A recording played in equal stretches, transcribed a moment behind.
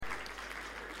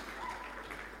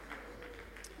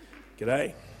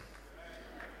G'day.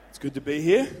 It's good to be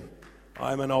here.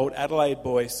 I'm an old Adelaide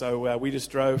boy, so we just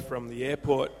drove from the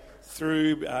airport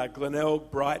through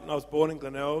Glenelg, Brighton. I was born in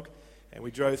Glenelg, and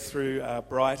we drove through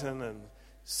Brighton and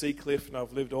Seacliff, and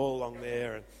I've lived all along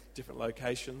there and different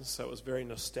locations, so it was very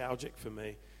nostalgic for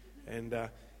me. And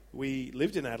we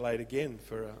lived in Adelaide again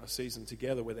for a season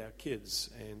together with our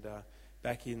kids, and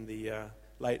back in the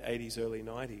late 80s, early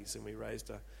 90s, and we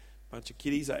raised a bunch of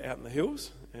kiddies out in the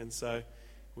hills, and so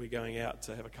we're going out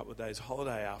to have a couple of days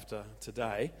holiday after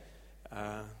today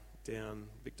down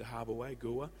Victor Harbour Way,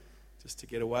 Goolwa, just to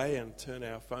get away and turn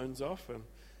our phones off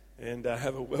and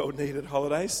have a well-needed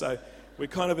holiday. So we're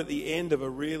kind of at the end of a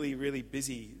really, really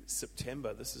busy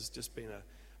September. This has just been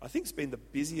I think it's been the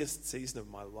busiest season of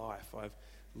my life. I've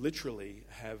literally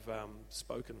have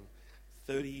spoken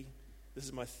this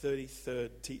is my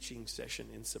 33rd teaching session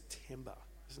in September.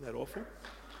 Isn't that awful?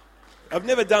 I've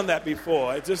never done that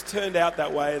before. It just turned out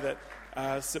that way,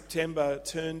 that September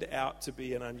turned out to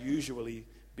be an unusually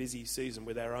busy season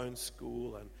with our own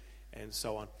school and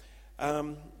so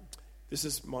on. This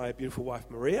is my beautiful wife,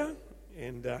 Maria,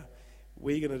 and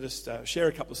we're going to just share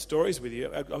a couple of stories with you.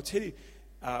 I'll tell you,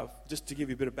 just to give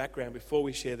you a bit of background before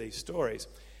we share these stories,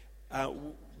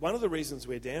 one of the reasons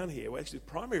we're down here, well, actually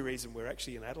the primary reason we're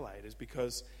actually in Adelaide is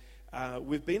because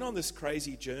we've been on this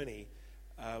crazy journey.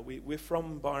 We're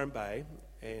from Byron Bay,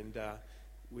 and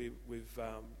we've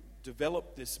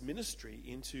developed this ministry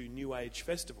into New Age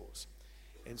festivals.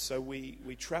 And so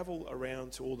we travel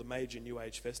around to all the major New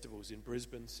Age festivals in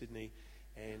Brisbane, Sydney,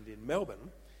 and in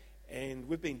Melbourne. And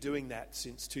we've been doing that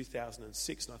since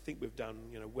 2006, and I think we've done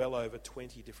well over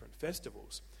 20 different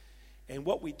festivals. And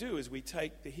what we do is we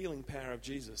take the healing power of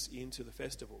Jesus into the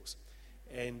festivals.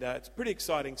 And it's pretty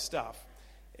exciting stuff.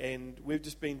 And we've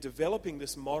just been developing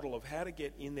this model of how to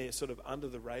get in there sort of under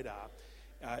the radar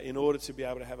in order to be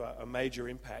able to have a major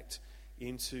impact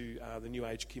into the New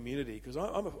Age community. Because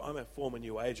I'm a former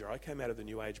New Ager. I came out of the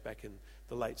New Age back in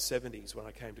the late 70s when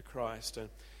I came to Christ.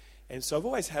 And so I've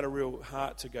always had a real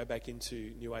heart to go back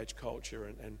into New Age culture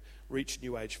and reach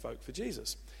New Age folk for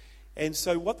Jesus. And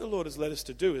so what the Lord has led us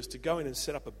to do is to go in and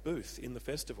set up a booth in the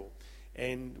festival.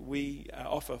 And we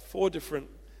offer 4 different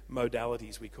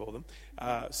modalities, we call them: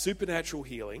 supernatural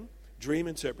healing, dream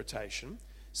interpretation,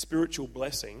 spiritual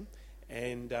blessing,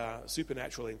 and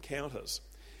supernatural encounters.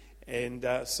 And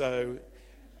so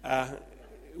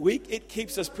it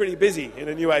keeps us pretty busy in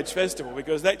a New Age festival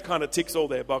because that kind of ticks all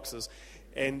their boxes.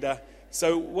 And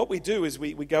so what we do is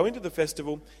we go into the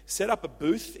festival, set up a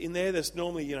booth in there. There's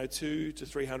normally 200 to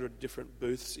 300 different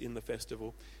booths in the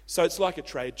festival. So it's like a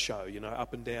trade show,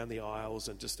 up and down the aisles,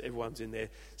 and just everyone's in there.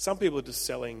 Some people are just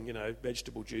selling,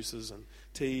 vegetable juices and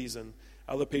teas, and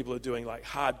other people are doing like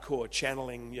hardcore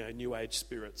channeling, New Age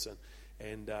spirits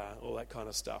and all that kind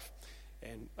of stuff.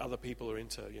 And other people are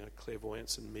into,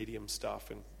 clairvoyance and medium stuff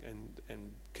and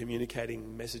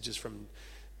communicating messages from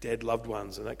dead loved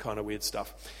ones and that kind of weird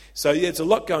stuff. So yeah, it's a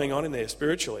lot going on in there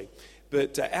spiritually.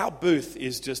 But our booth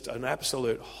is just an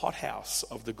absolute hothouse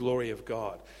of the glory of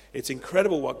God. It's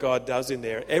incredible what God does in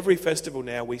there. Every festival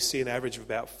now we see an average of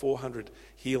about 400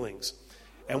 healings.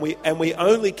 And we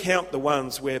only count the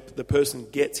ones where the person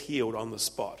gets healed on the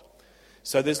spot.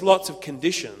 So there's lots of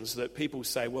conditions that people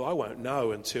say, well, I won't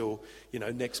know until,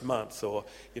 next month, or,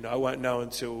 I won't know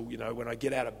until, when I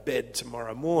get out of bed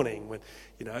tomorrow morning, when,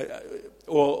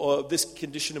 or this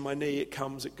condition in my knee, it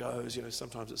comes, it goes,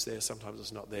 sometimes it's there, sometimes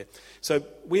it's not there. So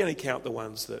we only count the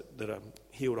ones that are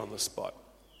healed on the spot.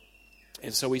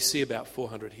 And so we see about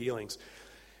 400 healings.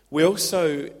 We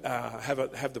also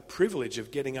have the privilege of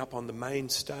getting up on the main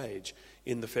stage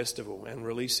in the festival and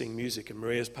releasing music, and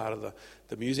Maria's part of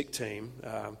the music team,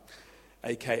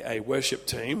 aka worship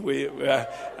team.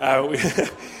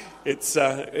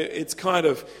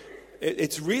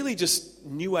 It's really just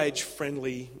New Age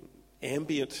friendly,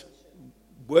 ambient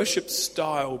worship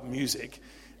style music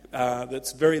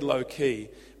that's very low key.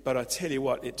 But I tell you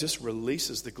what, it just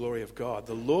releases the glory of God.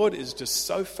 The Lord is just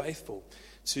so faithful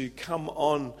to come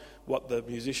on what the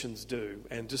musicians do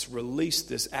and just release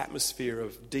this atmosphere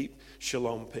of deep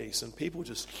shalom peace. And people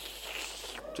just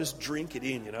drink it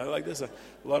in, like there's a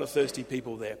lot of thirsty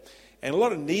people there. And a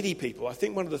lot of needy people. I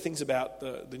think one of the things about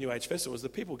the New Age Festival is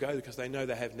that people go because they know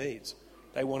they have needs.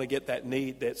 They want to get that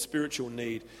need, that spiritual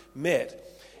need met.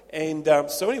 And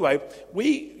so anyway,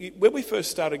 when we first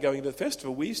started going to the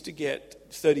festival, we used to get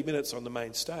 30 minutes on the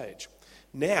main stage.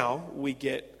 Now we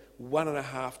get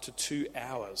 1.5 to 2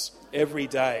 hours every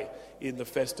day in the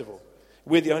festival.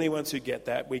 We're the only ones who get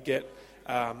that. We get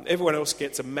everyone else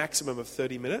gets a maximum of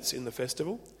 30 minutes in the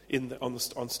festival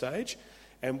on stage,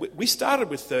 And we started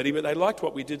with 30, but they liked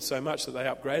what we did so much that they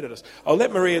upgraded us. I'll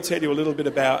let Maria tell you a little bit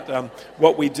about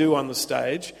what we do on the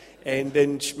stage, and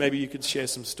then maybe you could share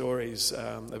some stories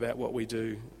about what we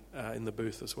do in the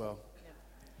booth as well.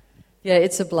 Yeah,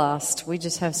 it's a blast. We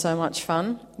just have so much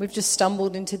fun. We've just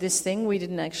stumbled into this thing. We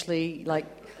didn't actually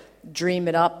dream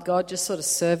it up. God just sort of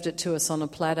served it to us on a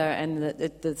platter, and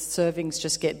the servings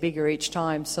just get bigger each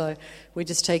time. So we're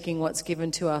just taking what's given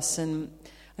to us. And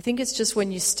I think it's just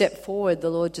when you step forward, the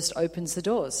Lord just opens the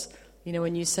doors. You know,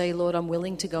 when you say, Lord, I'm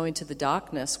willing to go into the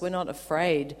darkness, we're not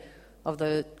afraid of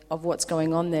what's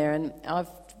going on there. And I've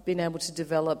been able to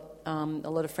develop a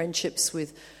lot of friendships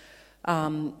with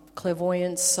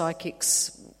clairvoyants,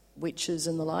 psychics, witches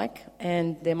and the like,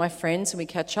 and they're my friends, and we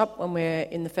catch up when we're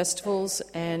in the festivals,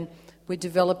 and we're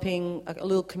developing a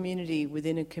little community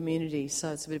within a community.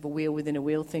 So it's a bit of a wheel within a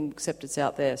wheel thing, except it's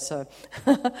out there, so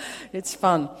it's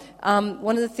fun.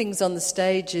 One of the things on the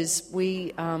stage is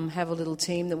we have a little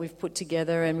team that we've put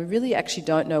together, and we really actually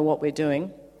don't know what we're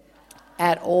doing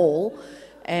at all,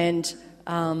 and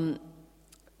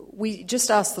we just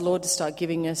asked the Lord to start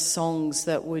giving us songs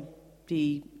that would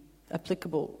be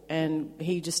applicable, and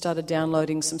he just started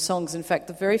downloading some songs. In fact,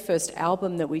 the very first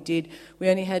album that we did, we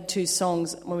only had 2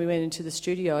 songs when we went into the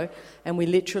studio, and we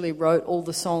literally wrote all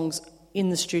the songs in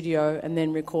the studio and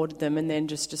then recorded them, and then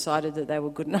just decided that they were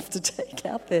good enough to take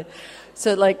out there.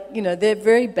 So they're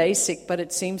very basic, but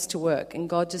it seems to work, and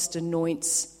God just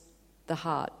anoints the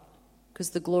heart,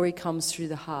 because the glory comes through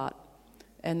the heart,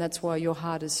 and that's why your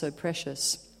heart is so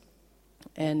precious.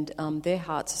 And their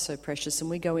hearts are so precious, and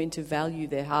we go in to value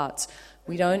their hearts.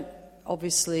 We don't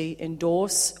obviously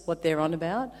endorse what they're on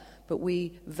about, but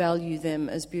we value them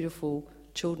as beautiful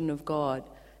children of God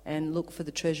and look for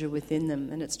the treasure within them.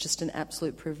 And it's just an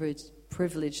absolute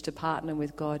privilege to partner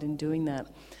with God in doing that.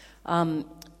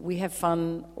 We have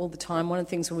fun all the time. One of the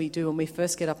things we do when we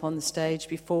first get up on the stage,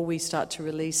 before we start to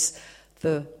release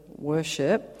the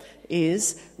worship,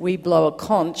 is we blow a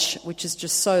conch, which is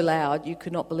just so loud. You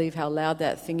could not believe how loud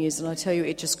that thing is. And I tell you,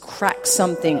 it just cracks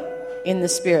something in the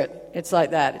spirit. It's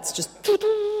like that. It's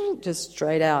just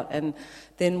straight out. And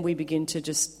then we begin to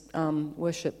just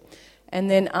worship. And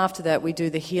then after that, we do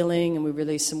the healing, and we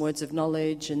release some words of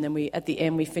knowledge. And then at the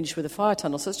end, we finish with a fire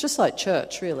tunnel. So it's just like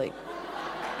church, really.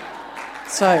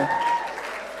 So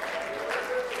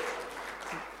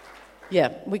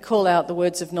yeah, we call out the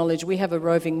words of knowledge. We have a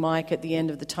roving mic at the end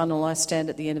of the tunnel. I stand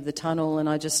at the end of the tunnel, and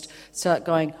I just start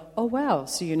going, oh, wow,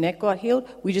 so your neck got healed?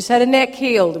 We just had a neck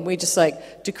healed, and we just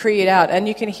decree it out. And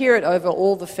you can hear it over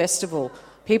all the festival.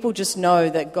 People just know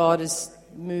that God is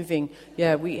moving.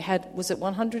 Yeah, we had, was it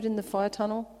 100 in the fire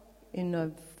tunnel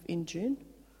in June?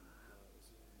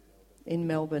 In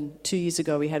Melbourne. 2 years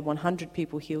ago, we had 100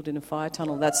 people healed in a fire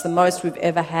tunnel. That's the most we've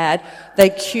ever had. They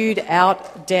queued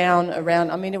out, down, around.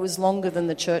 I mean, it was longer than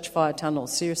the church fire tunnel.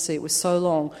 Seriously, it was so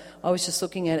long. I was just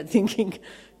looking at it thinking,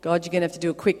 God, you're going to have to do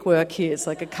a quick work here. It's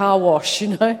like a car wash,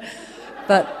 you know.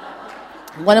 But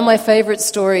one of my favourite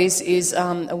stories is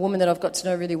a woman that I've got to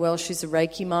know really well. She's a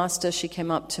Reiki master. She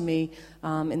came up to me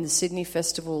in the Sydney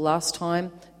Festival last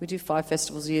time. We do 5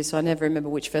 festivals a year, so I never remember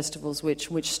which festival's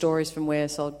which stories from where,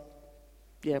 so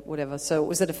whatever. So it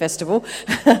was at a festival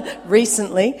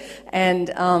recently,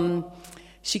 and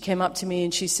she came up to me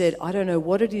and she said, I don't know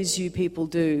what it is you people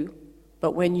do,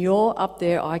 but when you're up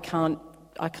there, I can't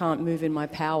move in my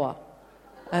power.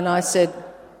 And I said,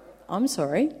 I'm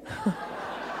sorry.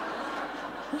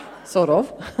 Sort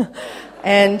of.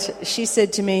 And she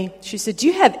said to me, do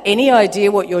you have any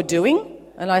idea what you're doing?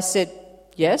 And I said,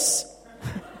 yes.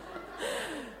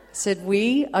 Said,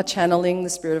 we are channeling the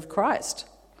Spirit of Christ.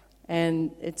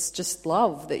 And it's just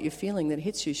love that you're feeling that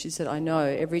hits you. She said, I know.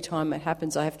 Every time it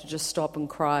happens, I have to just stop and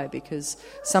cry because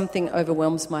something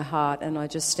overwhelms my heart, and I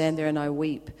just stand there and I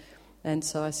weep. And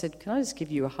so I said, can I just give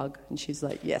you a hug? And she's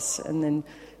like, yes. And then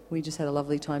we just had a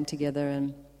lovely time together.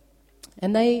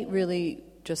 And they really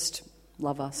just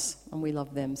love us, and we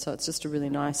love them. So it's just a really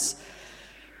nice,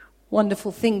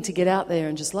 wonderful thing to get out there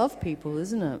and just love people,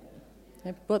 isn't it?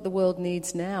 What the world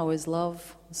needs now is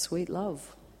love, sweet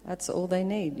love. That's all they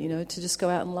need, to just go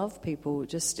out and love people. It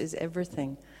just is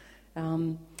everything.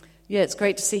 It's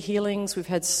great to see healings. We've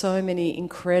had so many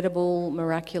incredible,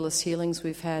 miraculous healings.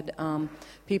 We've had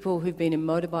people who've been in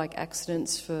motorbike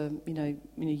accidents for,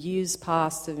 years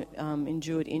past,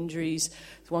 endured injuries.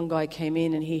 One guy came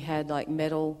in and he had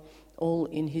metal all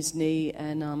in his knee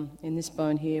and in this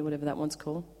bone here, whatever that one's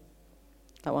called.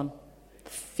 That one.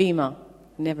 Femur.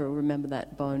 Never remember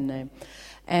that bone name.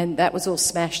 And that was all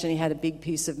smashed, and he had a big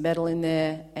piece of metal in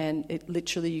there, and it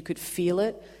literally, you could feel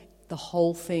it. The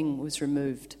whole thing was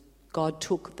removed. God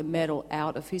took the metal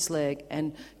out of his leg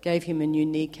and gave him a new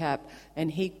kneecap.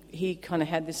 And he kind of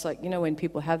had this, like, when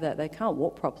people have that, they can't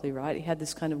walk properly, right? He had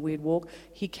this kind of weird walk.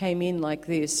 He came in like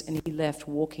this and he left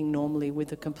walking normally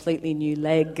with a completely new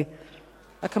leg.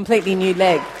 A completely new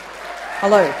leg.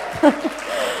 Hello.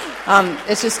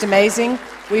 It's just amazing.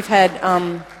 We've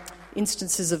had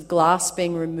instances of glass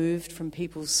being removed from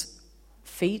people's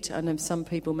feet. I know some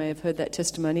people may have heard that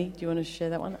testimony. Do you want to share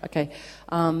that one? Okay.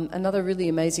 Another really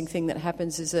amazing thing that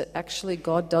happens is that actually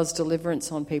God does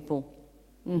deliverance on people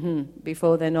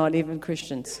before they're not even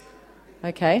Christians.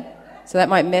 Okay? So that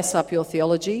might mess up your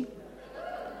theology.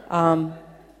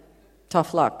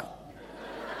 Tough luck.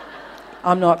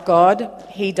 I'm not God.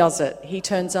 He does it. He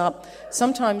turns up.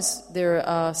 Sometimes there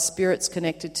are spirits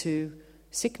connected to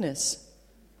sickness.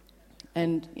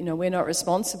 And, we're not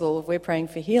responsible if we're praying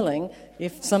for healing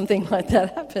if something like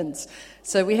that happens.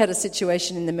 So we had a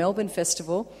situation in the Melbourne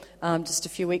Festival just a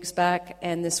few weeks back,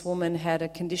 and this woman had a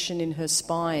condition in her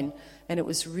spine, and it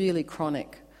was really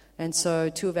chronic. And so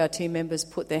 2 of our team members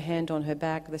put their hand on her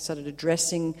back. They started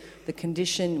addressing the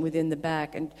condition within the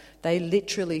back, and they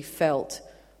literally felt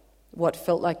what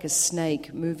felt like a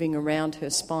snake moving around her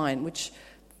spine, which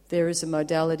there is a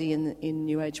modality in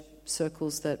New Age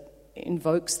circles that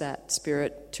invokes that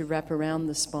spirit to wrap around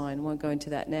the spine. I won't go into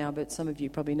that now, but some of you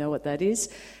probably know what that is.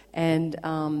 And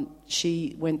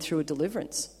she went through a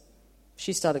deliverance.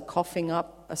 She started coughing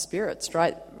up a spirit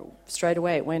straight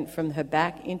away. It went from her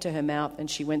back into her mouth, and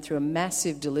she went through a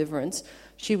massive deliverance.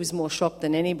 She was more shocked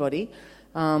than anybody,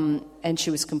 and she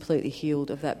was completely healed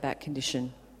of that back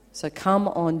condition. So come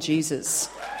on, Jesus.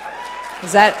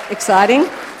 Is that exciting?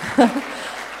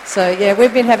 So, yeah,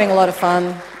 we've been having a lot of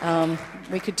fun.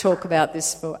 We could talk about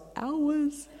this for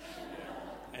hours.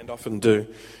 And often do.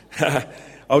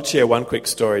 I'll share one quick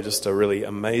story, just a really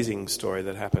amazing story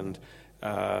that happened.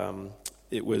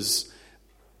 It was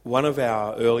one of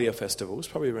our earlier festivals,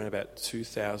 probably around about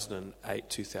 2008,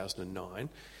 2009.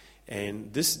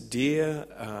 And this dear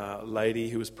lady,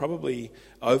 who was probably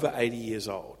over 80 years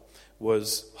old,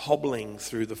 was hobbling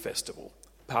through the festival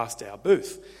past our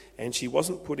booth. And she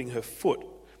wasn't putting her foot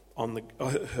on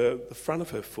the front of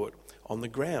her foot on the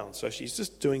ground. So she's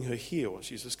just doing her heel.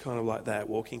 She's just kind of like that,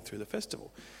 walking through the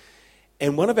festival.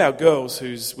 And one of our girls,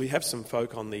 we have some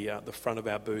folk on the front of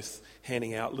our booth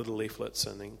handing out little leaflets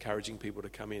and encouraging people to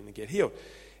come in and get healed.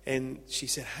 And she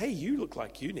said, "Hey, you look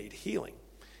like you need healing."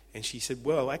 And she said,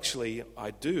 "Well, actually,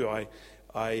 I do. I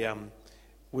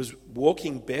was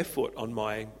walking barefoot on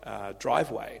my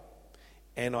driveway,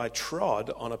 and I trod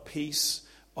on a piece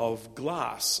of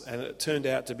glass, and it turned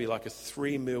out to be like a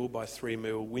 3 mil by 3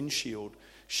 mil windshield,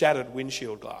 shattered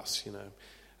windshield glass,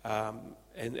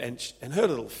 and her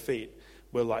little feet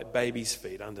were like baby's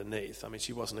feet underneath. I mean,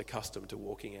 she wasn't accustomed to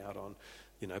walking out on,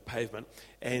 pavement.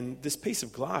 And this piece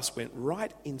of glass went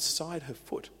right inside her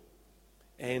foot,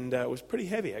 and it was pretty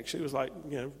heavy actually. It was like,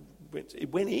 it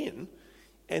went in,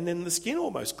 and then the skin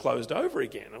almost closed over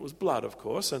again. It was blood, of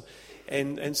course,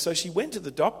 and so she went to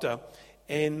the doctor.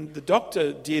 And the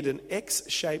doctor did an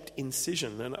X-shaped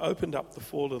incision and opened up the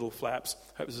 4 little flaps.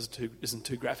 Hope this isn't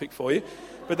too graphic for you,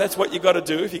 but that's what you've got to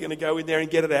do if you're going to go in there and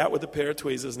get it out with a pair of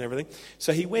tweezers and everything.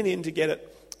 So he went in to get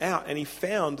it out, and he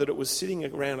found that it was sitting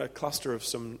around a cluster of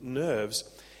some nerves,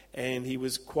 and he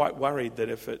was quite worried that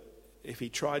if he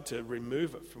tried to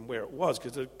remove it from where it was,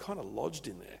 because it kind of lodged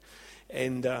in there,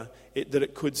 and that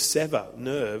it could sever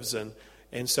nerves.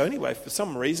 And so anyway, for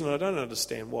some reason, I don't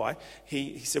understand why,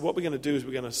 he said, what we're going to do is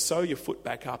we're going to sew your foot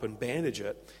back up and bandage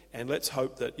it, and let's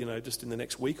hope that, just in the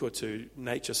next week or two,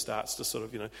 nature starts to sort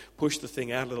of, push the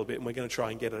thing out a little bit, and we're going to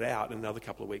try and get it out in another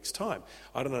couple of weeks' time.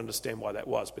 I don't understand why that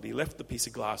was, but he left the piece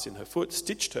of glass in her foot,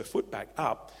 stitched her foot back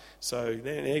up, so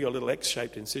now you got a little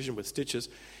X-shaped incision with stitches,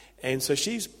 and so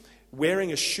she's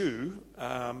wearing a shoe,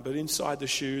 but inside the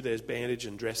shoe there's bandage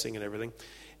and dressing and everything.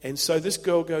 And so this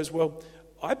girl goes, well,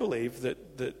 I believe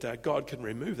that God can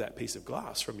remove that piece of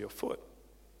glass from your foot.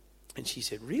 And she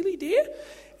said, really, dear?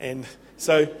 And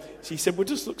so she said, well,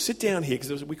 just sit down here,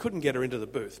 because we couldn't get her into the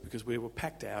booth because we were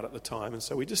packed out at the time. And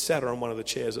so we just sat her on one of the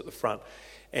chairs at the front.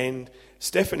 And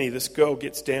Stephanie, this girl,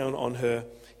 gets down on her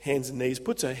hands and knees,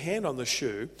 puts her hand on the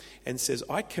shoe and says,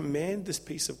 I command this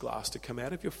piece of glass to come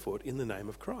out of your foot in the name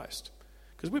of Christ.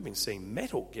 Because we've been seeing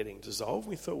metal getting dissolved.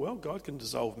 We thought, well, God can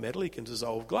dissolve metal, he can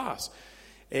dissolve glass.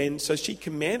 And so she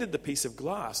commanded the piece of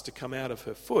glass to come out of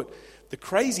her foot. The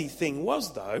crazy thing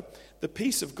was, though, the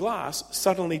piece of glass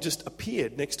suddenly just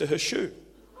appeared next to her shoe.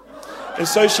 And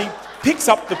so she picks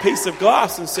up the piece of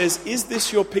glass and says, is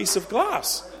this your piece of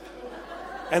glass?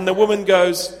 And the woman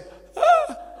goes,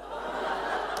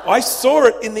 ah. I saw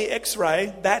it in the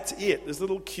X-ray. That's it. This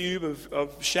little cube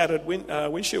of shattered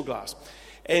windshield glass.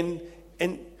 And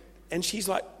she's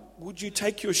like, would you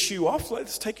take your shoe off?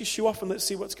 Let's take your shoe off and let's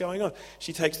see what's going on.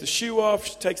 She takes the shoe off,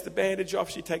 she takes the bandage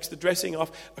off, she takes the dressing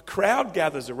off. A crowd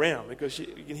gathers around because you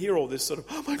can hear all this sort of,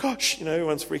 oh my gosh,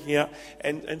 everyone's freaking out.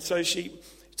 And so she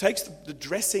takes the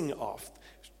dressing off,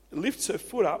 lifts her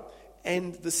foot up,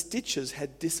 and the stitches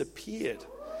had disappeared.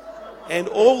 And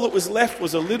all that was left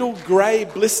was a little grey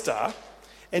blister,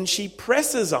 and she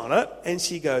presses on it and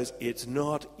she goes, it's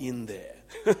not in there.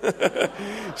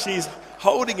 She's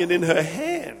holding it in her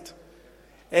hand.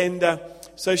 And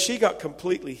so she got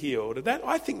completely healed. And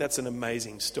I think that's an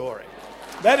amazing story.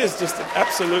 That is just an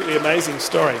absolutely amazing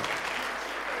story.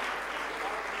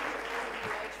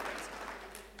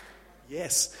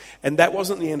 Yes. And that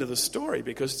wasn't the end of the story,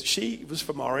 because she was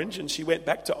from Orange and she went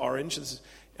back to Orange,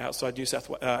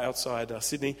 outside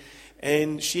Sydney,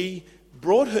 and she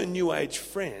brought her New Age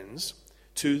friends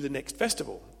to the next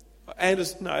festival. And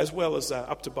as well as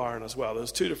up to Byron as well. There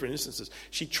was two different instances.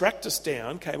 She tracked us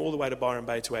down, came all the way to Byron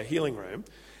Bay to our healing room,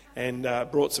 and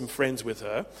brought some friends with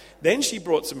her. Then she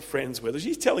brought some friends with her.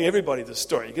 She's telling everybody the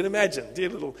story. You can imagine, dear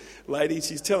little lady,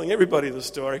 she's telling everybody the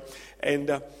story.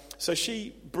 And so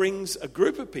she brings a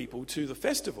group of people to the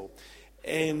festival.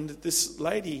 And this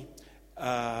lady,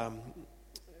 one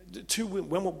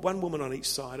woman on each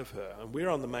side of her, and we're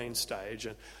on the main stage,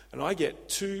 and I get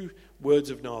two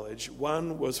words of knowledge.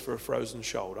 One was for a frozen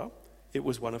shoulder. It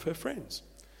was one of her friends.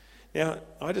 Now,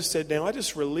 I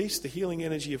just release the healing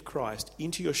energy of Christ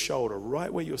into your shoulder,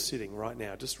 right where you're sitting right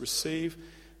now. Just receive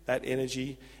that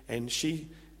energy. And she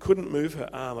couldn't move her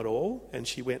arm at all, and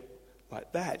she went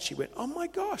like that. She went, oh my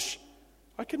gosh,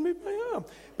 I can move my arm.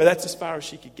 But that's as far as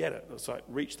she could get it. So it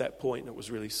reached that point, and it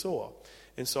was really sore.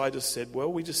 And so I just said,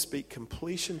 well, we just speak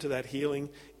completion to that healing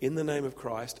in the name of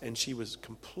Christ. And she was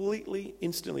completely,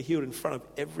 instantly healed in front of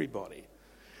everybody.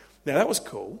 Now, that was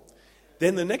cool.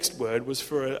 Then the next word was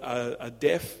for a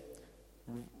deaf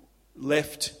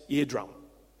left eardrum.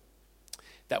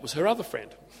 That was her other friend.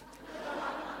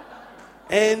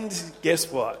 And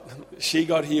guess what? She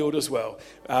got healed as well.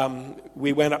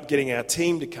 We went up getting our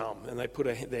team to come, and they put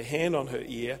their hand on her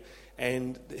ear,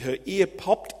 and her ear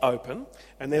popped open,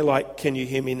 and they're like, can you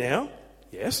hear me now?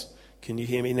 Yes. Can you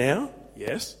hear me now?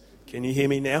 Yes. Can you hear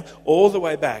me now? All the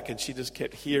way back, and she just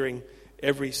kept hearing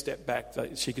every step back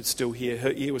that she could still hear.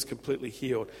 Her ear was completely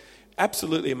healed.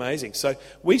 Absolutely amazing. So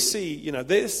we see,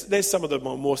 there's some of the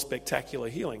more spectacular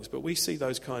healings, but we see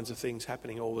those kinds of things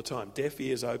happening all the time. Deaf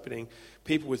ears opening,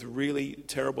 people with really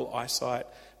terrible eyesight.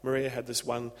 Maria had this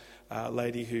one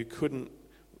lady who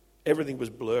everything was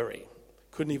blurry.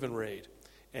 Couldn't even read.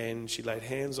 And she laid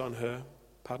hands on her,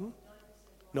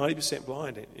 90%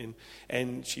 blind.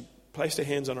 And she placed her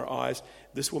hands on her eyes.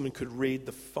 This woman could read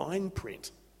the fine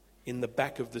print in the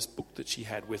back of this book that she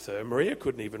had with her. Maria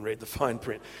couldn't even read the fine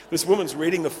print. This woman's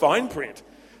reading the fine print.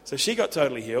 So she got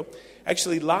totally healed.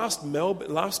 Actually, last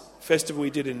festival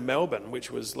we did in Melbourne, which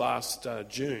was last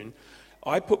June,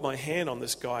 I put my hand on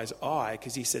this guy's eye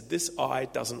because he said, this eye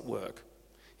doesn't work.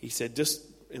 He said, just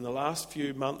in the last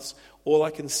few months, all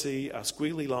I can see are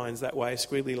squiggly lines that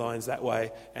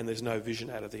way, and there's no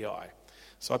vision out of the eye.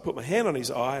 So I put my hand on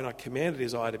his eye, and I commanded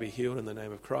his eye to be healed in the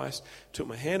name of Christ, took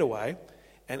my hand away,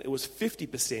 and it was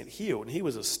 50% healed, and he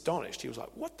was astonished. He was like,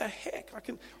 what the heck?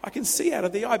 I can see out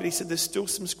of the eye, but he said there's still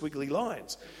some squiggly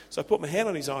lines. So I put my hand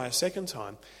on his eye a second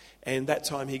time, and that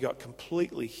time he got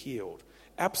completely healed,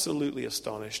 absolutely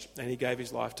astonished, and he gave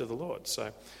his life to the Lord.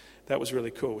 So that was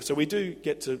really cool. So we do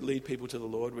get to lead people to the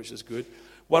Lord, which is good.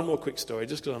 One more quick story,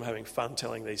 just because I'm having fun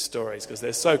telling these stories, because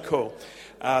they're so cool.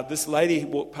 This lady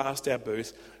walked past our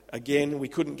booth. Again, we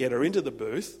couldn't get her into the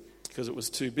booth because it was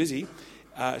too busy.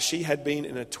 She had been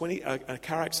in a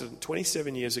car accident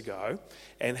 27 years ago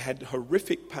and had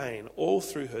horrific pain all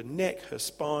through her neck, her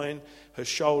spine, her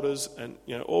shoulders, and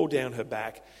all down her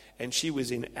back. And she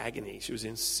was in agony. She was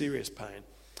in serious pain.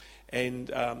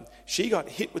 And she got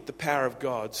hit with the power of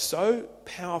God so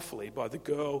powerfully by the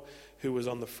girl who was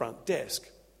on the front desk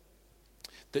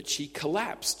that she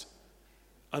collapsed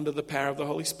under the power of the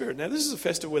Holy Spirit. Now, this is a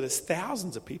festival where there's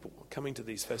thousands of people coming to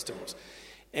these festivals.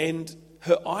 And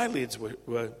her eyelids were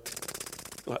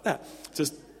like that.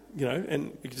 Just,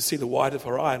 and you could see the white of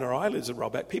her eye, and her eyelids would roll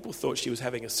back. People thought she was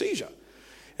having a seizure.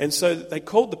 And so they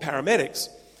called the paramedics.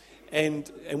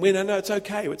 And we no, it's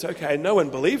okay. And no one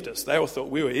believed us. They all thought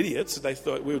we were idiots. They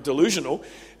thought we were delusional.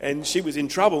 And she was in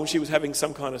trouble. She was having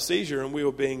some kind of seizure, and we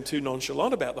were being too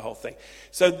nonchalant about the whole thing.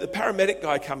 So the paramedic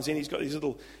guy comes in. He's got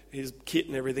his kit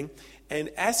and everything. And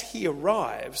as he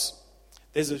arrives,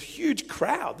 there's a huge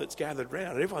crowd that's gathered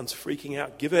around, and everyone's freaking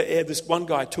out. Give her air. This one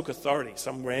guy took authority,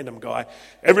 some random guy.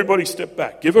 Everybody step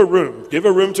back. Give her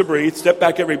room to breathe. Step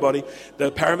back, everybody.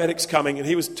 The paramedic's coming, and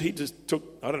he just took,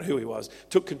 I don't know who he was,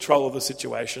 took control of the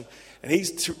situation, and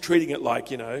he's treating it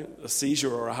like, a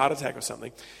seizure or a heart attack or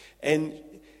something. And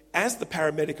as the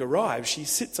paramedic arrives, she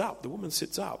sits up, the woman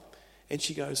sits up, and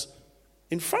she goes,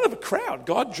 in front of a crowd,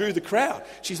 God drew the crowd.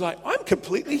 She's like, I'm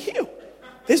completely healed.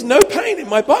 There's no pain in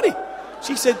my body.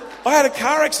 She said, I had a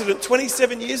car accident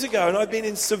 27 years ago and I've been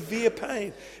in severe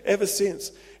pain ever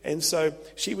since. And so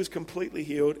she was completely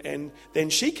healed, and then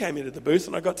she came into the booth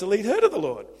and I got to lead her to the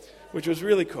Lord, which was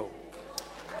really cool.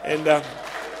 And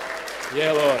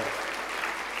yeah, Lord.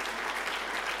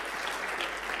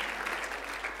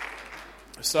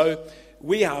 So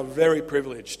we are very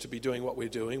privileged to be doing what we're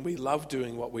doing. We love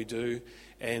doing what we do.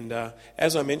 And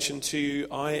as I mentioned to you,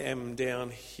 I am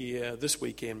down here this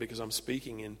weekend because I'm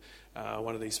speaking in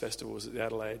one of these festivals at the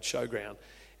Adelaide Showground.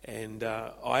 And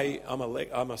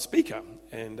I'm a speaker,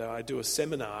 and I do a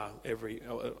seminar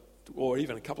or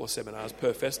even a couple of seminars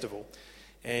per festival.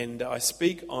 And I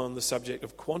speak on the subject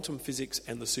of quantum physics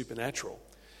and the supernatural.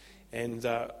 And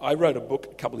I wrote a book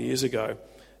a couple of years ago.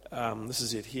 This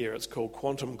is it here. It's called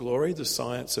Quantum Glory, The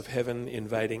Science of Heaven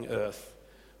Invading Earth,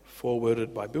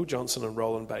 forwarded by Bill Johnson and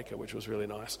Roland Baker, which was really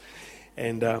nice.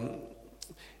 And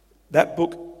that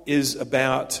book is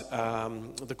about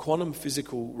the quantum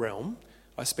physical realm.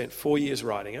 I spent 4 years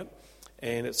writing it.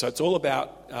 And so it's all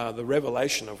about the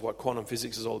revelation of what quantum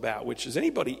physics is all about, which is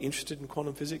anybody interested in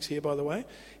quantum physics here, by the way?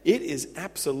 It is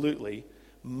absolutely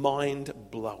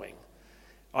mind-blowing.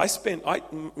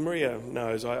 Maria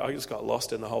knows, I just got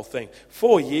lost in the whole thing.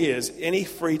 4 years, any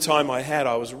free time I had,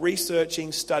 I was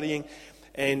researching, studying,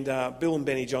 and Bill and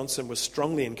Benny Johnson were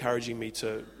strongly encouraging me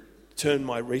to turn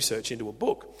my research into a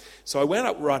book. So I wound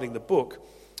up writing the book,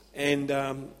 and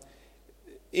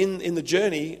in the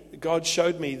journey, God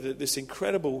showed me this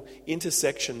incredible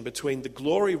intersection between the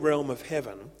glory realm of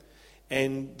heaven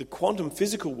and the quantum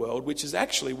physical world, which is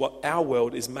actually what our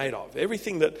world is made of.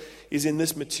 Everything that is in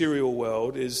this material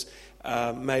world is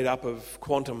made up of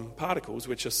quantum particles,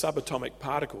 which are subatomic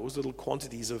particles, little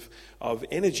quantities of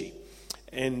energy.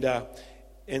 And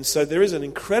so there is an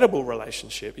incredible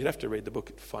relationship. You'd have to read the book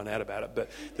to find out about it, but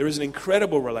there is an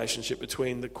incredible relationship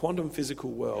between the quantum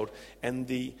physical world and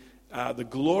the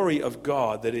glory of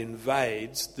God that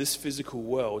invades this physical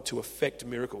world to effect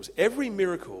miracles. Every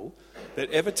miracle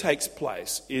that ever takes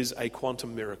place is a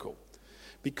quantum miracle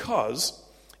because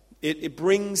it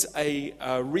brings a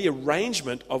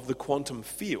rearrangement of the quantum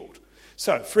field.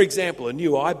 So, for example, a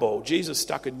new eyeball. Jesus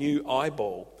stuck a new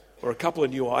eyeball or a couple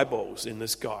of new eyeballs in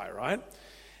this guy, right?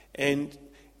 And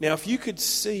now if you could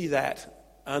see that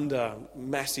under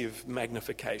massive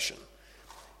magnification,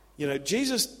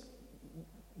 Jesus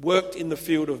worked in the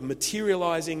field of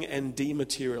materializing and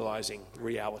dematerializing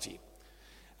reality.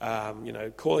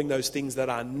 Calling those things that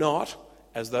are not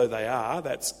as though they are,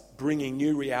 that's bringing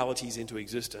new realities into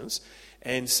existence.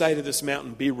 And say to this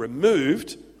mountain, be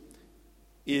removed,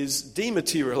 is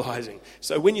dematerializing.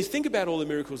 So when you think about all the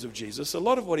miracles of Jesus, a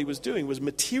lot of what he was doing was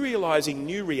materializing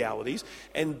new realities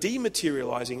and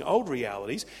dematerializing old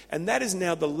realities, and that is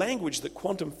now the language that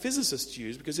quantum physicists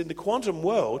use, because in the quantum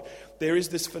world there is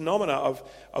this phenomena of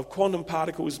quantum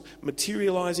particles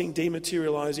materializing,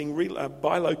 dematerializing,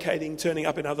 bilocating, turning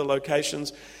up in other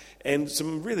locations, and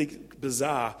some really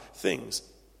bizarre things.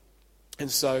 And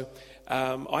so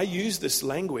I use this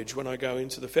language when I go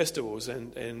into the festivals,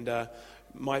 and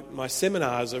my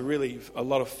seminars are really a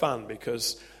lot of fun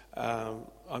because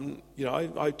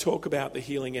I talk about the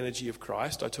healing energy of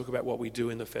Christ. I talk about what we do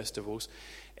in the festivals.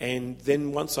 And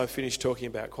then once I finish talking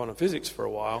about quantum physics for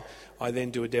a while, I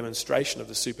then do a demonstration of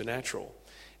the supernatural.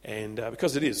 And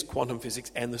because it is quantum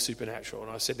physics and the supernatural.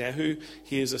 And I said, now who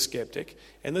here is a skeptic?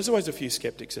 And there's always a few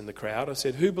skeptics in the crowd. I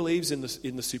said, who believes in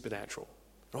the supernatural?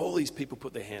 And all these people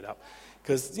put their hand up.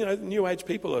 Because, New Age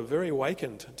people are very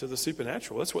awakened to the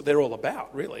supernatural. That's what they're all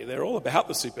about, really. They're all about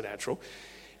the supernatural.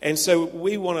 And so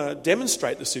we want to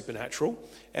demonstrate the supernatural.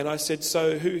 And I said,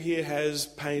 so who here has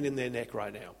pain in their neck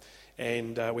right now?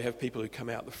 And we have people who come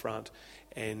out the front.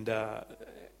 And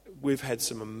we've had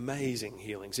some amazing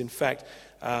healings. In fact,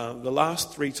 the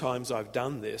last 3 times I've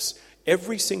done this,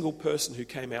 every single person who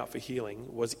came out for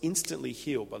healing was instantly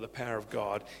healed by the power of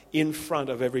God in front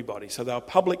of everybody. So they were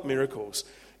public miracles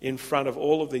in front of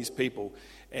all of these people.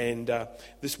 And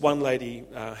this one lady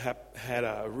had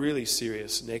a really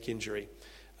serious neck injury.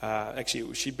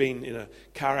 Actually, she'd been in a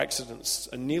car accident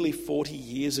nearly 40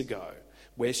 years ago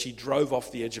where she drove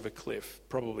off the edge of a cliff,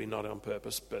 probably not on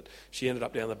purpose, but she ended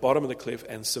up down the bottom of the cliff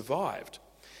and survived.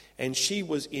 And she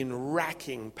was in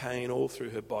racking pain all through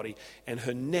her body, and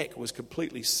her neck was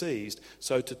completely seized.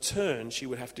 So to turn, she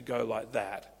would have to go like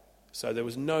that. So there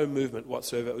was no movement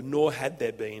whatsoever, nor had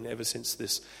there been ever since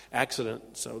this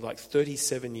accident, so like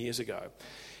 37 years ago.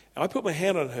 I put my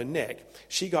hand on her neck.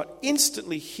 She got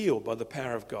instantly healed by the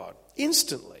power of God.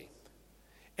 Instantly.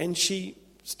 And she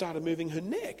started moving her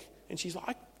neck. And she's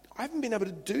like, I haven't been able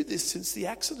to do this since the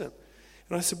accident.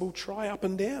 And I said, well, try up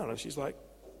and down. And she's like,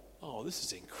 oh, this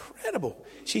is incredible.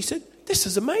 She said, this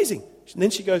is amazing. And then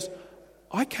she goes,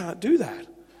 I can't do that.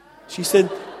 She said,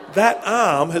 that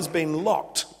arm has been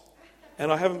locked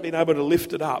and I haven't been able to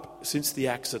lift it up since the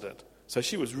accident. So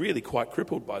she was really quite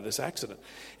crippled by this accident.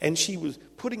 And she was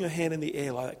putting her hand in the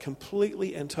air like that,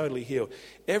 completely and totally healed.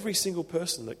 Every single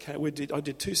person that came, I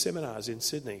did 2 seminars in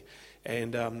Sydney,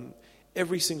 and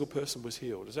every single person was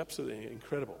healed. It was absolutely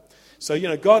incredible. So,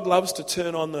 God loves to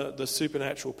turn on the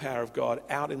supernatural power of God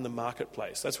out in the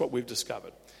marketplace. That's what we've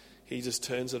discovered. He just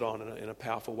turns it on in a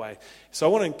powerful way. So I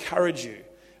want to encourage you,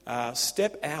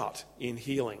 step out in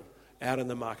healing, out in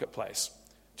the marketplace.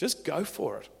 Just go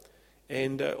for it.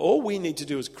 And all we need to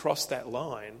do is cross that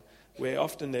line where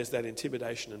often there's that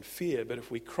intimidation and fear. But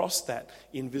if we cross that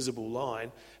invisible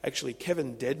line, actually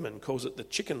Kevin Dedman calls it the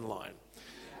chicken line.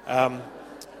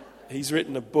 He's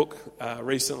written a book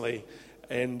recently,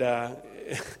 and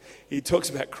he talks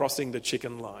about crossing the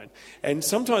chicken line. And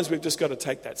sometimes we've just got to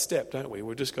take that step, don't we?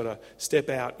 We've just got to step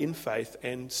out in faith.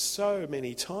 And so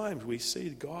many times we see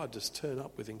God just turn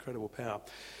up with incredible power.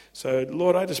 So,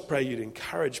 Lord, I just pray you'd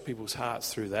encourage people's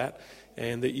hearts through that,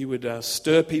 and that you would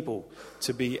stir people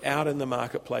to be out in the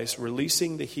marketplace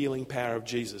releasing the healing power of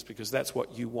Jesus, because that's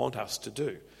what you want us to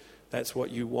do. That's what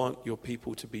you want your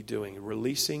people to be doing,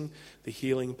 releasing the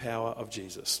healing power of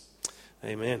Jesus.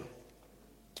 Amen.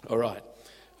 All right.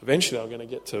 Eventually I'm going to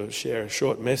get to share a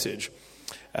short message.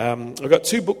 I've got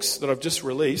 2 books that I've just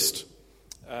released.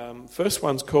 First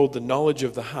one's called The Knowledge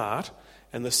of the Heart,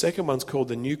 and the second one's called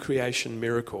The New Creation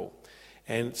Miracle.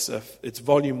 And it's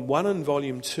volume 1 and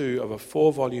volume 2 of a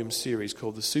 4-volume series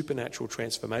called the Supernatural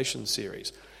Transformation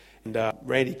Series. And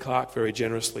Randy Clark very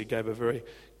generously gave a very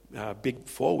big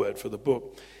foreword for the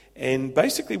book. And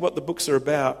basically what the books are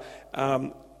about,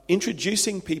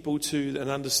 introducing people to an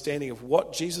understanding of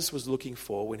what Jesus was looking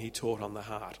for when he taught on the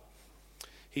heart.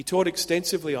 He taught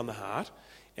extensively on the heart,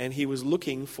 and he was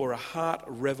looking for a heart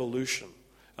revolution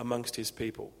amongst his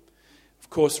people. Of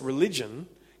course, religion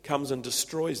comes and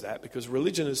destroys that, because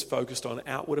religion is focused on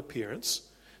outward appearance,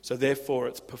 so therefore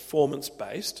it's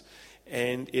performance-based,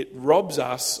 and it robs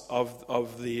us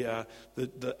of the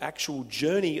actual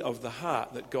journey of the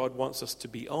heart that God wants us to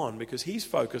be on, because he's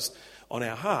focused on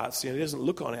our hearts. He doesn't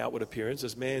look on outward appearance.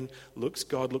 As man looks,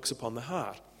 God looks upon the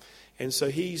heart. And so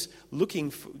he's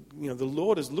looking for, the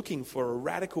Lord is looking for a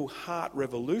radical heart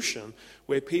revolution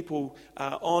where people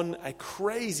are on a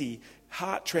crazy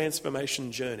heart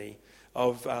transformation journey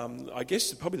of, I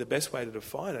guess probably the best way to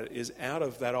define it is out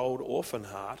of that old orphan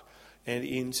heart and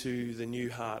into the new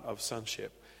heart of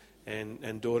sonship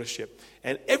and daughtership.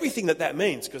 And everything that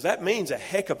means, because that means a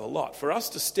heck of a lot. For us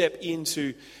to step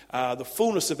into the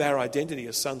fullness of our identity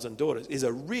as sons and daughters is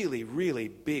a really, really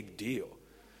big deal.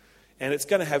 And it's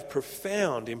going to have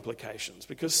profound implications,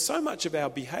 because so much of our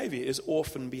behavior is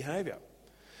orphan behavior.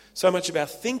 So much of our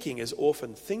thinking is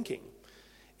orphan thinking.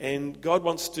 And God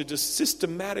wants to just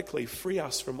systematically free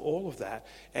us from all of that.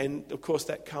 And, of course,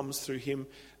 that comes through him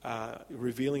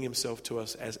revealing himself to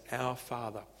us as our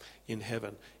Father in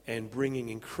heaven and bringing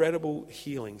incredible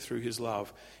healing through his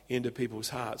love into people's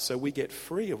hearts. So we get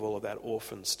free of all of that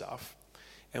orphan stuff,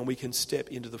 and we can step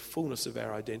into the fullness of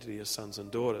our identity as sons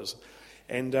and daughters.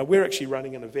 And we're actually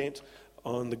running an event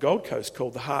on the Gold Coast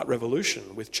called the Heart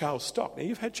Revolution with Charles Stock. Now,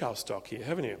 you've had Charles Stock here,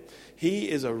 haven't you? He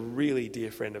is a really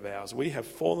dear friend of ours. We have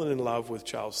fallen in love with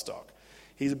Charles Stock.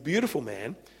 He's a beautiful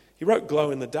man. He wrote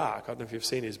Glow in the Dark. I don't know if you've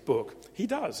seen his book. He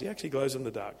does. He actually glows in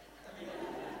the dark.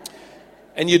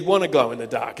 And you'd want to glow in the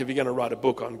dark if you're going to write a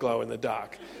book on glow in the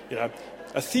dark.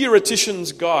 A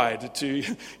theoretician's guide to,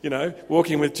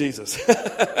 walking with Jesus.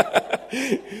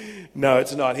 No,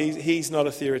 it's not. He's not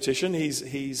a theoretician.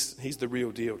 He's the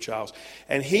real deal, Charles.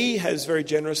 And he has very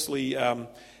generously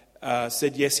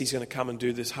said yes, he's going to come and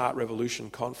do this Heart Revolution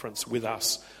conference with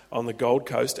us on the Gold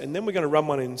Coast. And then we're going to run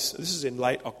one this is in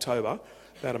late October,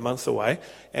 about a month away.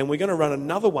 And we're going to run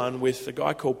another one with a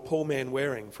guy called Paul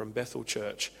Manwaring from Bethel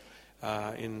Church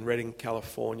in Redding,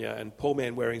 California. And Paul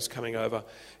Manwaring's coming over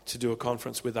to do a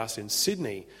conference with us in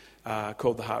Sydney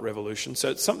called the Heart Revolution. So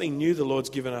it's something new the Lord's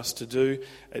given us to do.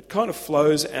 It kind of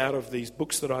flows out of these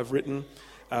books that I've written.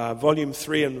 Volume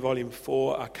 3 and Volume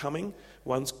 4 are coming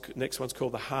Next one's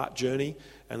called the Heart Journey,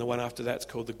 and the one after that's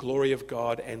called the Glory of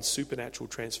God and Supernatural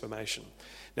Transformation.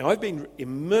 Now, I've been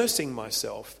immersing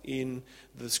myself in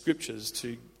the scriptures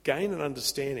to gain an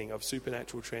understanding of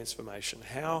supernatural transformation.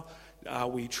 How are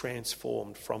we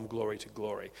transformed from glory to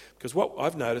glory? Because what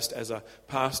I've noticed as a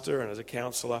pastor and as a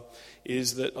counsellor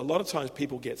is that a lot of times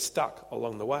people get stuck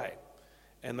along the way.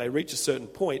 And they reach a certain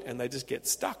point and they just get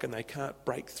stuck and they can't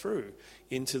break through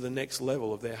into the next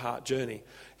level of their heart journey.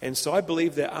 And so I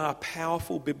believe there are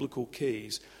powerful biblical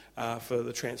keys for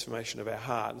the transformation of our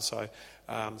heart. And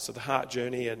so the heart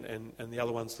journey and the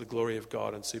other one's the glory of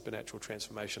God and supernatural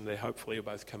transformation. They hopefully are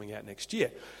both coming out next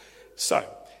year. So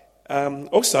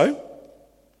also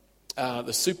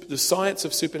the science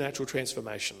of supernatural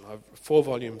transformation. I've a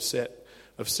 4-volume set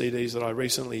of CDs that I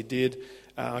recently did.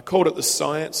 I called it the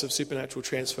science of supernatural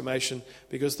transformation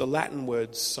because the Latin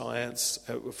word science,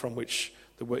 from which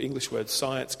the English word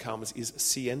science comes, is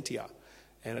scientia,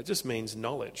 and it just means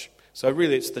knowledge. So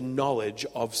really it's the knowledge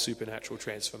of supernatural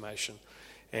transformation.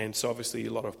 And so obviously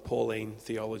a lot of Pauline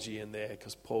theology in there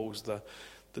because Paul's the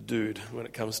dude when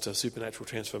it comes to supernatural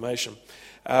transformation.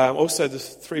 Also the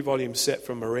 3-volume set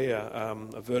from Maria,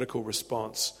 A Vertical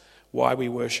Response, Why We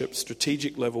Worship,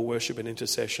 Strategic Level Worship and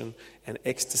Intercession, and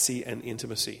Ecstasy and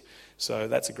Intimacy. So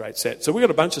that's a great set. So we've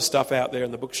got a bunch of stuff out there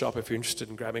in the bookshop if you're interested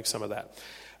in grabbing some of that.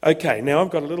 Okay, now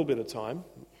I've got a little bit of time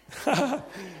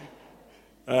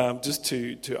just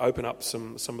to open up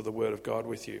some of the Word of God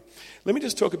with you. Let me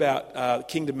just talk about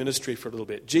kingdom ministry for a little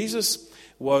bit. Jesus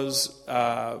was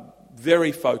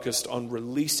very focused on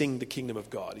releasing the kingdom of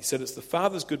God. He said it's the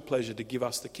Father's good pleasure to give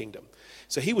us the kingdom.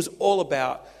 So he was all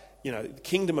about the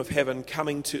kingdom of heaven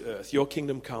coming to earth. Your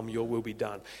kingdom come, your will be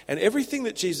done. And everything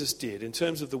that Jesus did in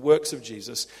terms of the works of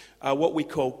Jesus are what we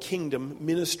call kingdom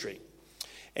ministry.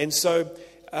 And so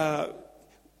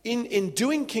in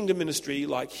doing kingdom ministry,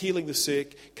 like healing the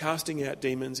sick, casting out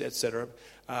demons, etc.,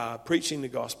 preaching the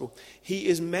gospel, he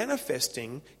is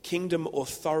manifesting kingdom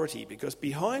authority, because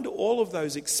behind all of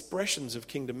those expressions of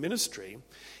kingdom ministry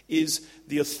is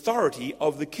the authority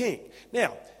of the king.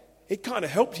 Now, it kind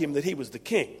of helped him that he was the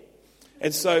king.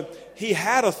 And so he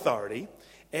had authority,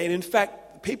 and in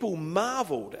fact, people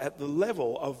marveled at the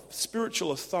level of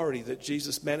spiritual authority that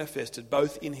Jesus manifested,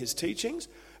 both in his teachings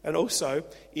and also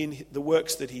in the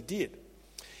works that he did.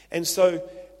 And so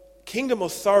kingdom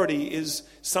authority is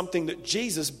something that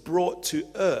Jesus brought to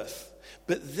earth.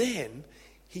 But then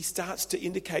he starts to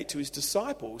indicate to his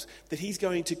disciples that he's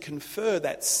going to confer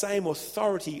that same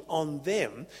authority on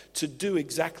them to do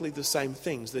exactly the same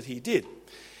things that he did.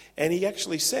 And he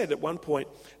actually said at one point,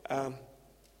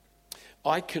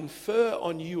 I confer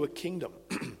on you a kingdom,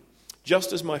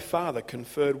 just as my Father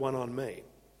conferred one on me,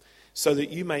 so that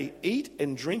you may eat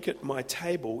and drink at my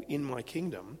table in my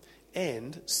kingdom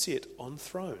and sit on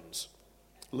thrones.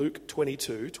 Luke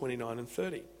 22, 29 and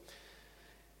 30.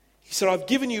 He said, I've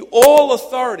given you all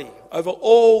authority over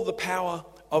all the power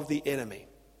of the enemy.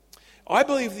 I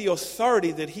believe the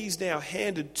authority that he's now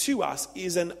handed to us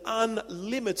is an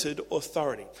unlimited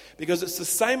authority, because it's the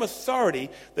same authority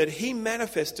that he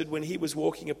manifested when he was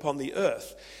walking upon the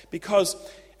earth. Because,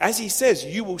 as he says,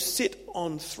 you will sit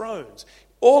on thrones.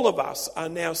 All of us are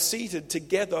now seated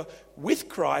together with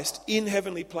Christ in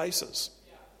heavenly places.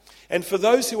 And for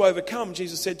those who overcome,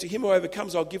 Jesus said, to him who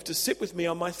overcomes, I'll give to sit with me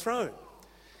on my throne,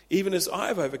 even as I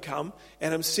have overcome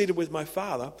and am seated with my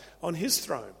Father on his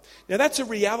throne. Now that's a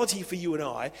reality for you and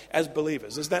I as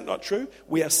believers. Is that not true?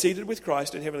 We are seated with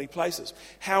Christ in heavenly places.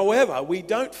 However, we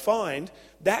don't find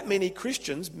that many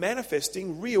Christians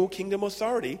manifesting real kingdom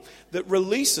authority that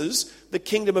releases the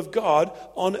kingdom of God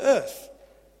on earth.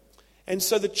 And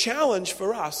so the challenge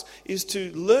for us is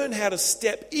to learn how to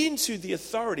step into the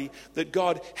authority that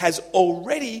God has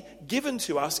already given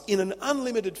to us in an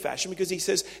unlimited fashion, because he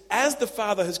says, as the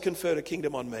Father has conferred a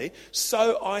kingdom on me,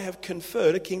 so I have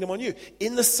conferred a kingdom on you.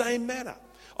 In the same manner,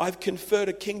 I've conferred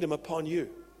a kingdom upon you.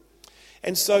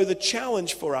 And so the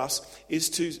challenge for us is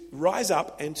to rise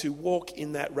up and to walk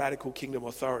in that radical kingdom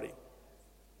authority.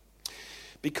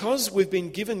 Because we've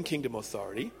been given kingdom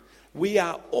authority, we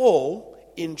are all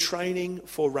in training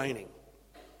for reigning.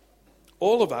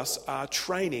 All of us are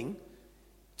training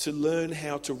to learn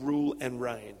how to rule and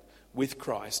reign with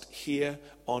Christ here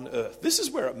on earth. This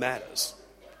is where it matters.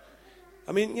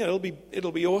 I mean, it'll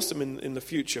be awesome in the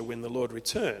future when the Lord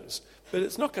returns, but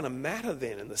it's not going to matter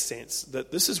then, in the sense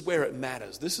that this is where it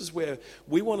matters. This is where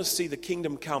we want to see the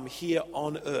kingdom come here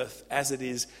on earth as it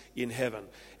is in heaven.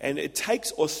 And it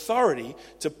takes authority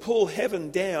to pull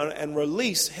heaven down and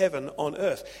release heaven on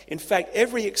earth. In fact,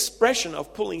 every expression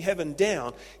of pulling heaven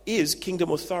down is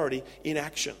kingdom authority in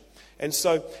action. And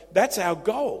so that's our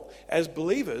goal as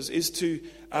believers, is to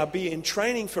be in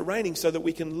training for reigning so that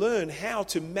we can learn how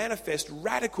to manifest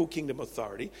radical kingdom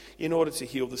authority in order to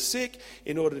heal the sick,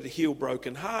 in order to heal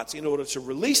broken hearts, in order to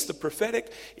release the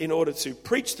prophetic, in order to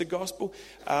preach the gospel,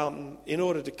 in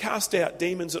order to cast out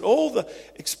demons, and all the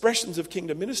expressions of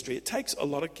kingdom ministry. It takes a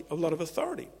lot of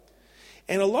authority.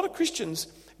 And a lot of Christians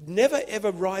never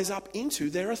ever rise up into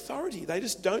their authority. They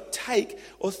just don't take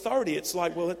authority. It's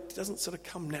like, well, it doesn't sort of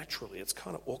come naturally. It's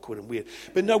kind of awkward and weird.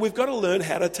 But no, we've got to learn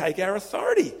how to take our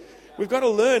authority. We've got to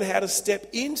learn how to step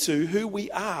into who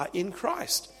we are in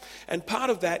Christ. And part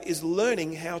of that is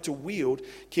learning how to wield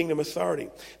kingdom authority.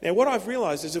 Now, what I've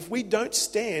realized is if we don't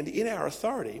stand in our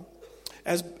authority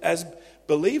as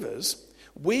believers,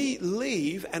 we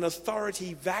leave an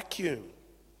authority vacuum.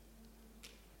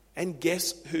 And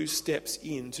guess who steps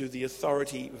into the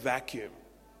authority vacuum?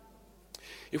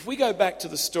 If we go back to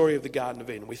the story of the Garden of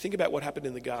Eden, we think about what happened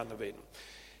in the Garden of Eden.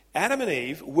 Adam and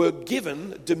Eve were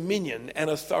given dominion and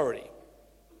authority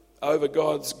over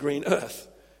God's green earth.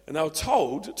 And they were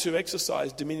told to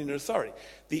exercise dominion and authority.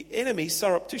 The enemy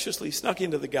surreptitiously snuck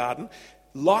into the garden,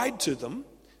 lied to them,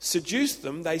 seduced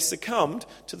them. They succumbed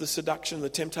to the seduction, the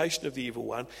temptation of the evil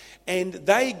one, and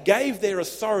they gave their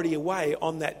authority away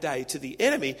on that day to the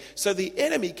enemy. So the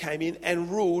enemy came in and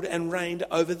ruled and reigned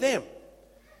over them.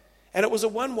 And it was a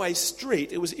one-way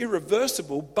street. It was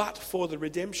irreversible, but for the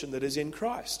redemption that is in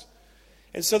Christ.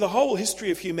 And so the whole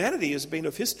history of humanity has been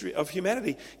of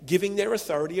humanity giving their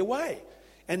authority away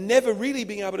and never really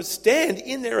being able to stand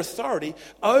in their authority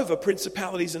over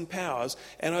principalities and powers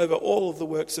and over all of the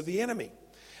works of the enemy.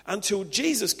 Until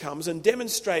Jesus comes and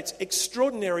demonstrates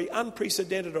extraordinary,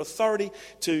 unprecedented authority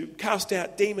to cast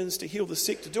out demons, to heal the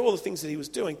sick, to do all the things that he was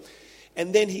doing.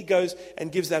 And then he goes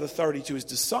and gives that authority to his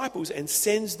disciples and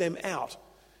sends them out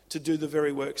to do the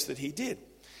very works that he did.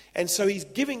 And so he's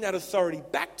giving that authority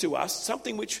back to us,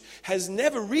 something which has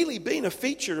never really been a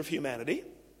feature of humanity,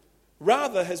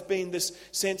 rather has been this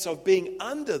sense of being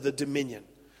under the dominion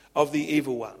of the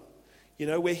evil one,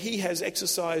 where he has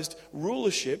exercised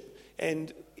rulership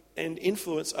and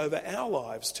influence over our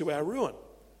lives to our ruin.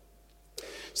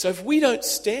 So if we don't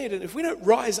stand and if we don't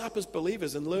rise up as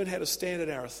believers and learn how to stand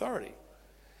in our authority,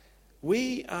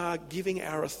 we are giving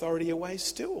our authority away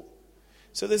still.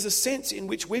 So there's a sense in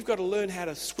which we've got to learn how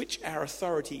to switch our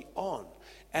authority on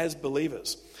as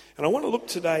believers. And I want to look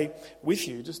today with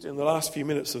you, just in the last few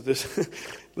minutes of this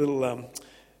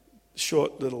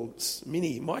short little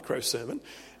mini micro sermon,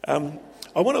 I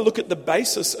want to look at the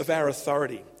basis of our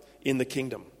authority in the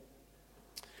kingdom.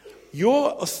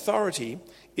 Your authority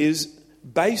is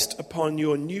based upon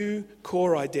your new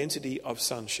core identity of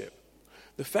sonship.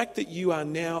 The fact that you are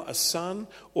now a son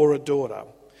or a daughter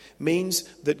means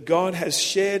that God has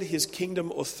shared his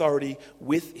kingdom authority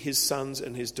with his sons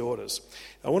and his daughters.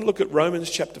 I want to look at Romans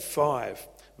chapter 5,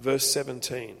 verse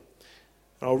 17. And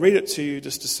I'll read it to you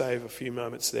just to save a few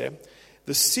moments there.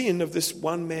 The sin of this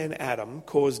one man, Adam,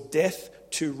 caused death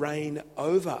to reign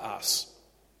over us.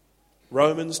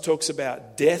 Romans talks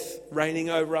about death reigning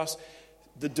over us,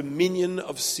 the dominion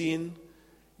of sin,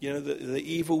 the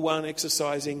evil one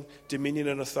exercising dominion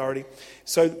and authority.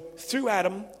 So through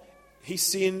Adam, he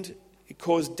sinned, it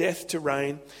caused death to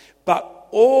reign, but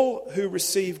all who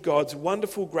receive God's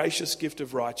wonderful, gracious gift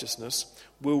of righteousness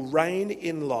will reign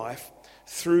in life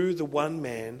through the one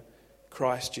man,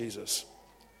 Christ Jesus.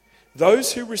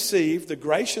 Those who receive the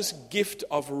gracious gift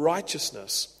of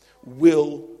righteousness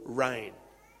will reign.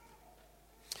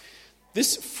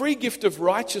 This free gift of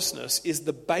righteousness is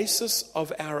the basis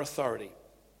of our authority.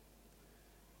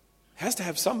 It has to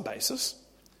have some basis.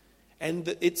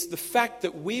 And it's the fact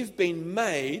that we've been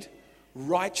made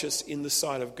righteous in the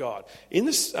sight of God. In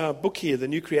this book here, The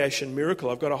New Creation Miracle,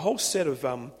 I've got a whole set of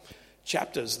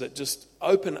chapters that just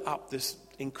open up this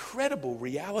incredible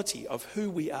reality of who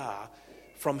we are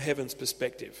from heaven's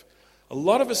perspective. A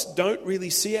lot of us don't really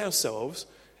see ourselves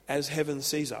as heaven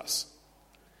sees us.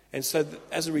 And so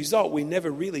as a result, we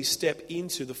never really step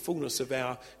into the fullness of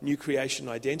our new creation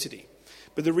identity.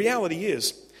 But the reality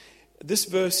is, this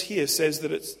verse here says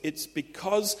that it's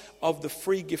because of the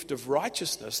free gift of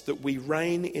righteousness that we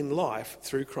reign in life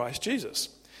through Christ Jesus.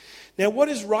 Now, what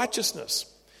is righteousness?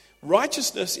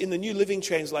 Righteousness in the New Living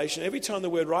Translation, every time the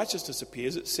word righteousness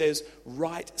appears, it says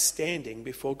right standing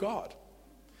before God.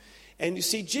 And you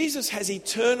see, Jesus has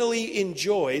eternally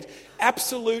enjoyed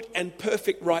absolute and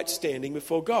perfect right standing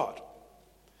before God.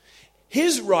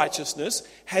 His righteousness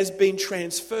has been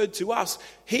transferred to us.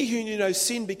 He who knew no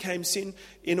sin became sin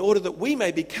in order that we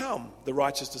may become the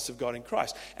righteousness of God in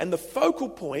Christ. And the focal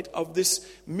point of this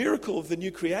miracle of the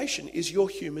new creation is your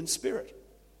human spirit.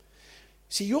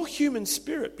 See, your human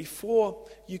spirit before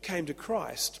you came to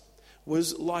Christ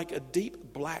was like a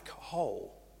deep black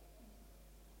hole.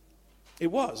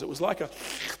 It was like a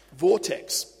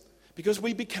vortex, because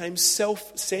we became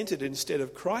self-centered instead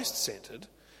of Christ-centered.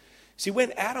 See,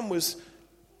 when Adam was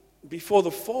before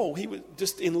the fall, he was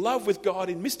just in love with God,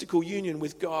 in mystical union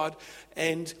with God,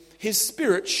 and his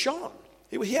spirit shone.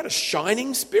 He had a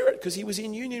shining spirit because he was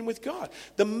in union with God.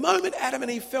 The moment Adam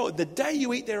and Eve fell, the day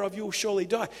you eat thereof, you will surely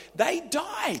die. They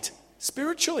died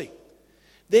spiritually.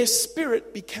 Their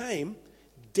spirit became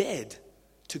dead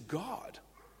to God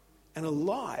and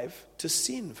alive to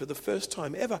sin for the first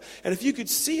time ever. And if you could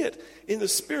see it in the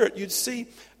spirit, you'd see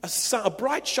a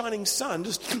bright shining sun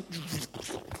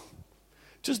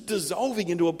just dissolving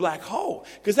into a black hole.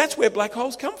 Because that's where black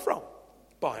holes come from,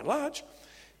 by and large.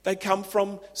 They come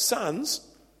from suns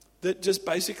that just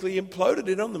basically imploded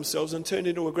in on themselves and turned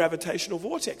into a gravitational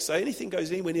vortex. So anything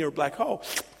goes anywhere near a black hole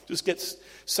just gets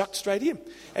sucked straight in.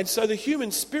 And so the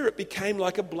human spirit became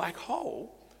like a black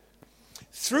hole.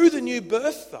 Through the new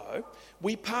birth, though,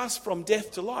 we pass from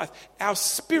death to life. Our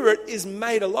spirit is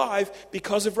made alive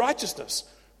because of righteousness.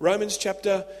 Romans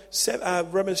chapter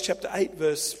 8,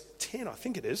 verse 10, I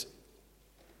think it is.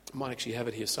 I might actually have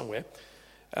it here somewhere.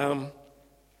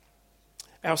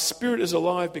 Our spirit is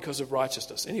alive because of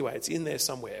righteousness. Anyway, it's in there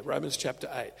somewhere, Romans chapter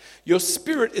 8. Your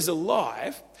spirit is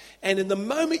alive, and in the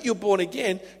moment you're born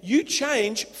again, you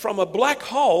change from a black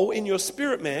hole in your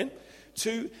spirit, man,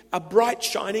 to a bright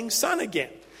shining sun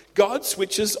again. God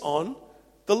switches on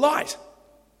the light.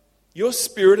 Your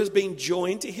spirit has been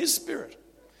joined to his spirit.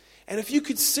 And if you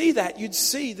could see that, you'd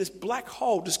see this black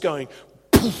hole just going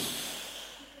poof,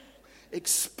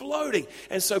 exploding.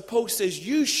 And so Paul says,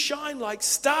 you shine like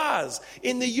stars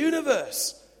in the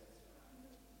universe.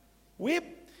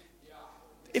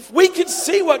 If we could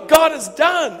see what God has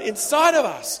done inside of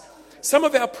us, some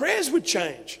of our prayers would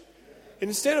change. And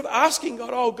instead of asking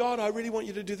God, oh God, I really want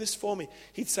you to do this for me,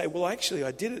 he'd say, well, actually,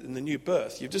 I did it in the new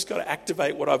birth. You've just got to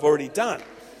activate what I've already done.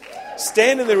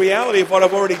 Stand in the reality of what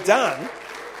I've already done,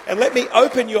 and let me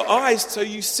open your eyes so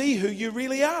you see who you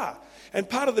really are. And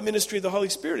part of the ministry of the Holy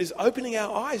Spirit is opening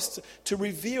our eyes to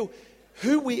reveal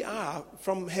who we are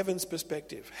from heaven's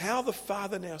perspective, how the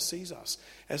Father now sees us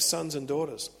as sons and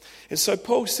daughters. And so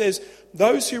Paul says,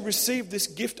 those who receive this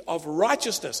gift of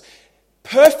righteousness,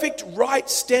 perfect right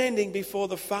standing before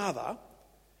the Father,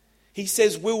 he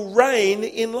says, will reign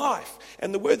in life.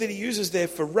 And the word that he uses there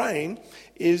for reign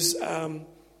is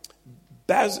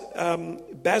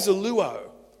basiluo.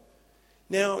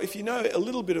 Now, if you know a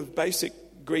little bit of basic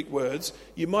Greek words,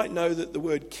 you might know that the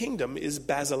word kingdom is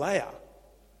basileia.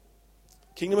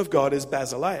 Kingdom of God is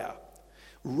basileia.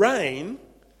 Reign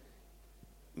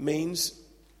means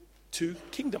to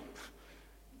kingdom.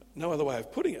 No other way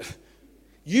of putting it.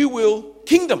 You will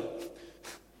kingdom.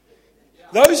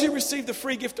 Those who receive the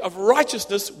free gift of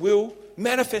righteousness will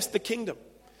manifest the kingdom,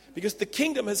 because the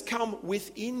kingdom has come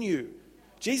within you.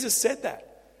 Jesus said that.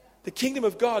 The kingdom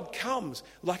of God comes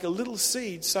like a little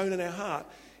seed sown in our heart.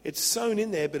 It's sown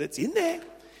in there, but it's in there.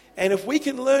 And if we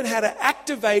can learn how to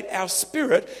activate our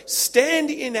spirit, stand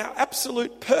in our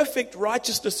absolute perfect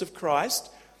righteousness of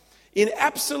Christ, in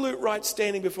absolute right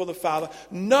standing before the Father,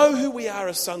 know who we are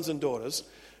as sons and daughters,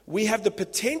 we have the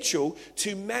potential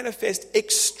to manifest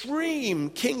extreme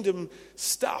kingdom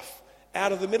stuff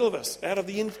out of the middle of us, out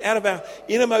of our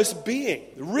innermost being,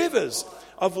 rivers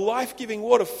of life-giving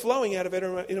water flowing out of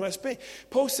our innermost being.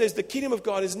 Paul says the kingdom of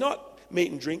God is not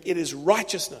meat and drink, it is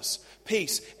righteousness,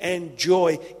 peace, and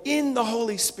joy in the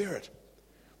Holy Spirit.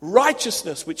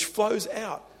 Righteousness which flows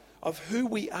out of who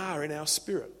we are in our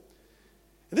spirit.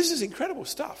 And this is incredible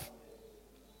stuff.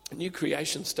 New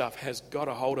creation stuff has got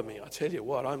a hold of me. I tell you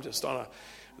what, I'm just on a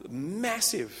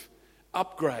massive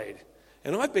upgrade.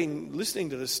 And I've been listening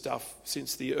to this stuff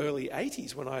since the early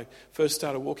 80s when I first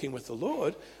started walking with the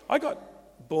Lord. I got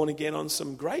born again on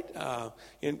some great,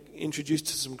 introduced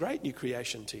to some great new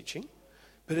creation teaching.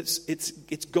 But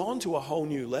it's gone to a whole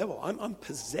new level. I'm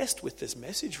possessed with this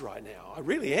message right now. I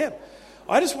really am.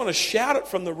 I just want to shout it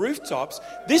from the rooftops.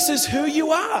 This is who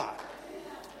you are.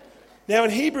 Now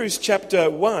in Hebrews chapter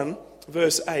 1,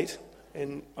 verse 8,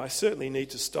 and I certainly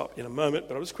need to stop in a moment,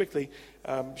 but I'll just quickly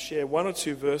share one or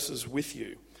two verses with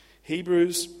you.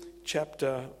 Hebrews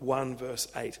chapter 1, verse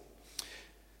 8.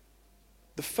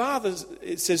 The Father,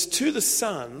 it says, to the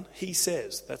Son, he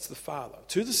says, that's the Father.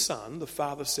 To the Son, the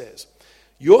Father says,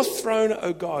 your throne,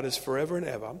 O God, is forever and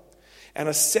ever, and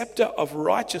a scepter of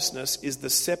righteousness is the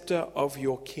scepter of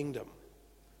your kingdom.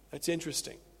 That's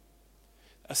interesting.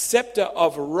 A scepter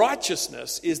of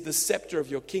righteousness is the scepter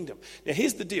of your kingdom. Now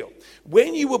here's the deal.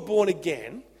 When you were born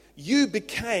again, you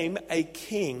became a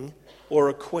king or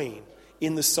a queen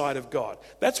in the sight of God.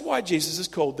 That's why Jesus is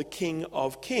called the King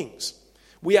of Kings.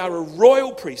 We are a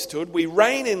royal priesthood, we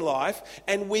reign in life,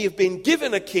 and we have been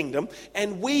given a kingdom,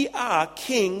 and we are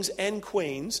kings and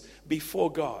queens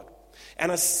before God.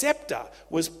 And a scepter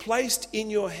was placed in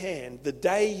your hand the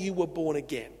day you were born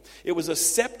again. It was a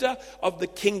scepter of the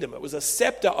kingdom. It was a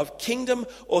scepter of kingdom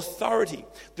authority.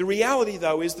 The reality,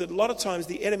 though, is that a lot of times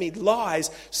the enemy lies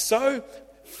so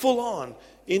full on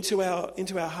into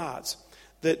our hearts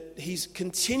that he's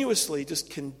continuously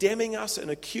just condemning us and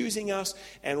accusing us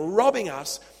and robbing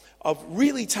us of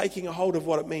really taking a hold of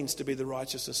what it means to be the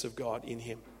righteousness of God in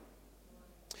him.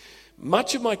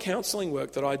 Much of my counselling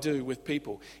work that I do with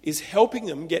people is helping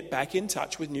them get back in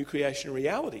touch with new creation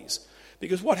realities.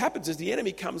 Because what happens is the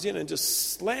enemy comes in and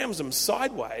just slams them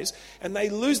sideways and they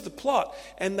lose the plot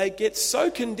and they get so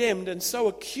condemned and so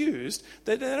accused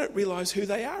that they don't realise who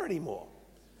they are anymore.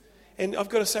 And I've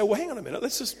got to say, well, hang on a minute,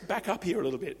 let's just back up here a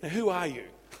little bit. Now, who are you?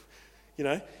 You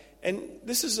know, and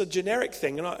this is a generic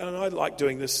thing, and I like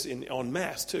doing this en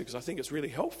masse too, because I think it's really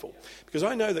helpful. Because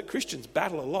I know that Christians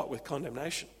battle a lot with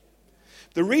condemnation.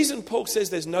 The reason Paul says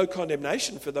there's no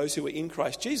condemnation for those who are in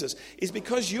Christ Jesus is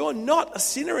because you're not a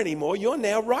sinner anymore, you're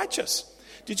now righteous.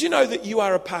 Did you know that you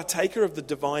are a partaker of the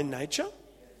divine nature?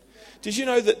 Did you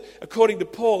know that according to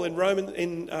Paul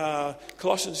in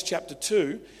Colossians chapter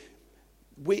 2,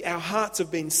 our hearts have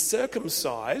been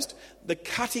circumcised, the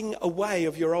cutting away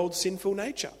of your old sinful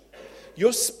nature.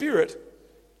 Your spirit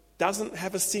doesn't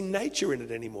have a sin nature in it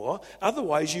anymore.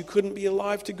 Otherwise, you couldn't be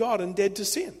alive to God and dead to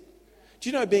sin. Do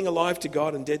you know being alive to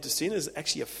God and dead to sin is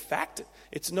actually a fact?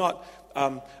 It's not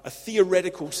a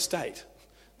theoretical state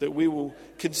that we will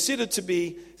consider to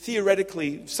be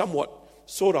theoretically somewhat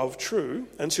sort of true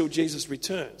until Jesus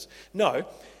returns. No,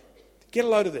 get a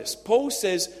load of this. Paul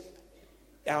says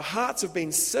our hearts have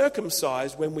been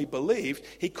circumcised when we believed.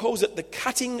 He calls it the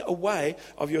cutting away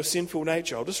of your sinful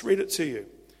nature. I'll just read it to you,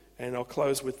 and I'll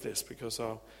close with this because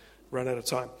I'll run out of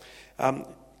time.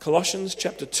 Colossians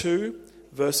chapter 2,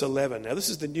 verse 11. Now, this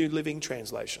is the New Living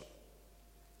Translation.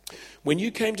 When you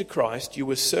came to Christ, you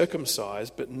were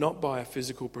circumcised, but not by a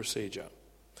physical procedure.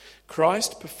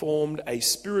 Christ performed a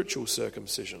spiritual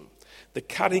circumcision, the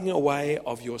cutting away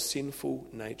of your sinful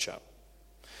nature.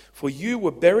 For you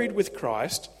were buried with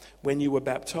Christ when you were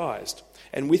baptized,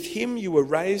 and with him you were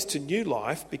raised to new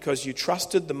life because you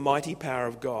trusted the mighty power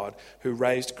of God who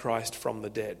raised Christ from the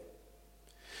dead.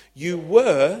 You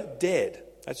were dead.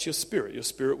 That's your spirit. Your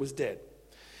spirit was dead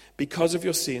because of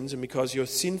your sins and because your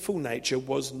sinful nature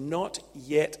was not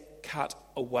yet cut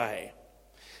away.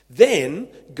 Then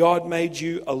God made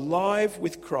you alive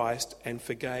with Christ and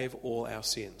forgave all our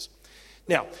sins.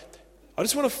 Now, I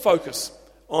just want to focus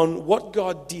on what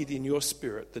God did in your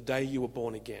spirit the day you were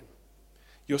born again.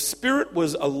 Your spirit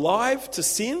was alive to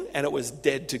sin and it was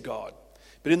dead to God.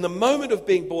 But in the moment of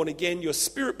being born again, your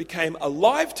spirit became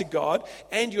alive to God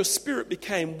and your spirit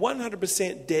became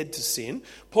 100% dead to sin.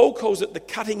 Paul calls it the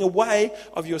cutting away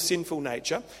of your sinful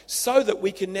nature so that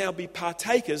we can now be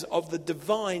partakers of the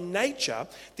divine nature.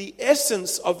 The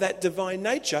essence of that divine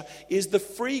nature is the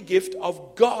free gift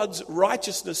of God's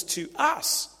righteousness to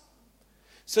us,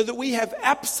 so that we have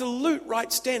absolute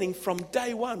right standing from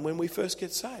day one when we first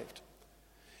get saved.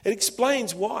 It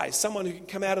explains why someone who can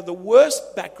come out of the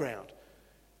worst background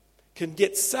can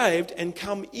get saved and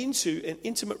come into an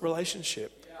intimate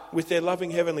relationship with their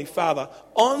loving Heavenly Father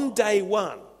on day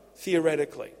one,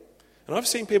 theoretically. And I've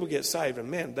seen people get saved and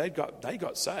man, they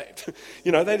got saved.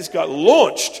 They just got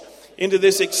launched into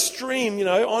this extreme,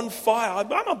 on fire.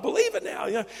 I'm a believer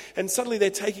now, and suddenly they're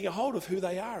taking a hold of who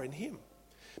they are in Him.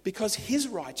 Because His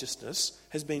righteousness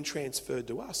has been transferred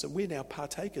to us, and we're now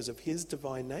partakers of His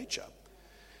divine nature.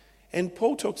 And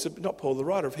the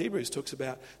writer of Hebrews talks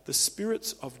about the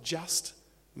spirits of just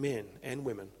men and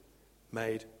women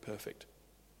made perfect.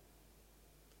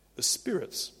 The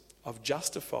spirits of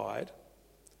justified,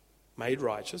 made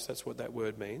righteous, that's what that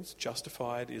word means.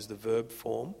 Justified is the verb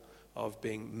form of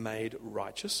being made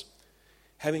righteous.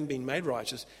 Having been made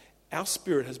righteous, our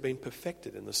spirit has been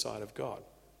perfected in the sight of God.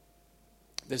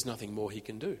 There's nothing more He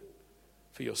can do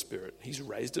for your spirit. He's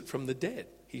raised it from the dead.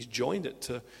 He's joined it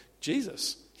to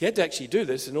Jesus. He had to actually do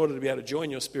this in order to be able to join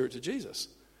your spirit to Jesus.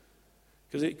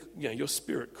 Because your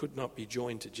spirit could not be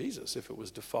joined to Jesus if it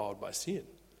was defiled by sin.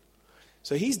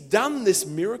 So He's done this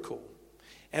miracle.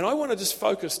 And I want to just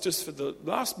focus just for the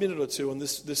last minute or two on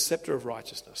this scepter of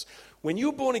righteousness. When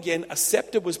you were born again, a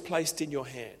scepter was placed in your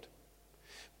hand.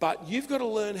 But you've got to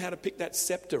learn how to pick that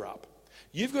scepter up.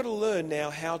 You've got to learn now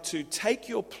how to take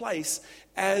your place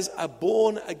as a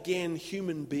born-again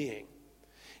human being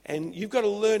And you've got to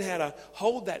learn how to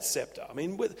hold that scepter. I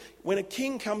mean, when a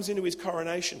king comes into his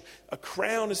coronation, a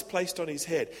crown is placed on his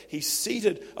head. He's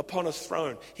seated upon a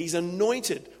throne. He's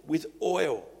anointed with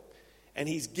oil, and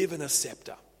he's given a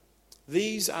scepter.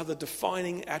 These are the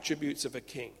defining attributes of a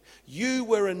king. You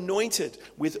were anointed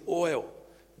with oil.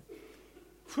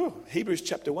 Hebrews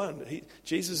chapter 1.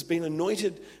 Jesus has been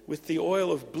anointed with the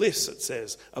oil of bliss, it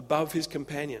says, above his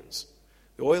companions.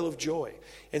 The oil of joy.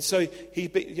 And so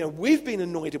we've been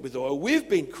anointed with oil. We've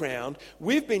been crowned.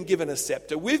 We've been given a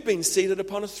scepter. We've been seated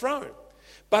upon a throne.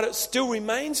 But it still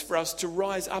remains for us to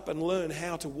rise up and learn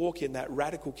how to walk in that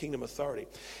radical kingdom authority.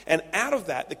 And out of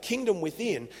that, the kingdom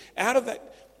within, out of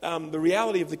that, the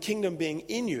reality of the kingdom being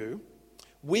in you,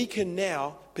 we can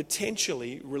now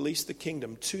potentially release the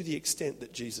kingdom to the extent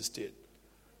that Jesus did.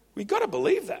 We've got to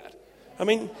believe that. I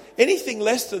mean, anything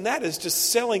less than that is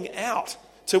just selling out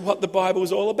to what the Bible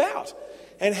is all about.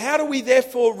 And how do we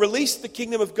therefore release the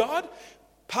kingdom of God?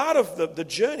 Part of the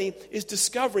journey is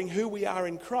discovering who we are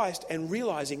in Christ and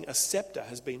realizing a scepter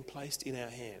has been placed in our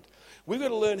hand. We've got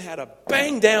to learn how to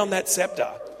bang down that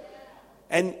scepter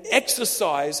and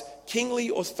exercise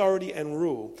kingly authority and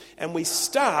rule. And we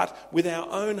start with our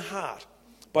own heart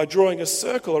by drawing a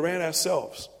circle around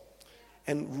ourselves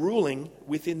and ruling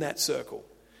within that circle.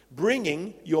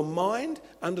 Bringing your mind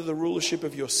under the rulership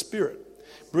of your spirit.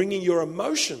 Bringing your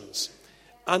emotions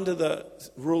under the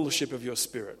rulership of your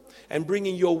spirit. And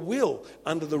bringing your will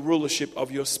under the rulership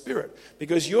of your spirit.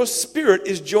 Because your spirit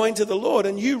is joined to the Lord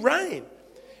and you reign.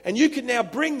 And you can now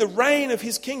bring the reign of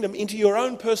his kingdom into your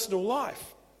own personal life.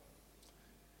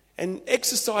 And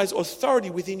exercise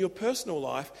authority within your personal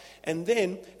life. And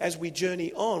then as we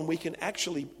journey on, we can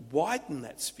actually widen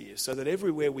that sphere so that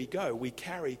everywhere we go, we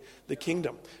carry the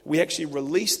kingdom. We actually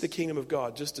release the kingdom of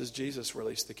God just as Jesus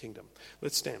released the kingdom.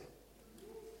 Let's stand.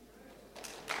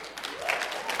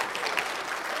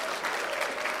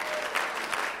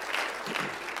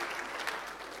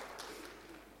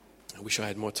 I wish I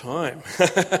had more time.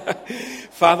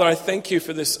 Father, I thank you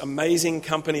for this amazing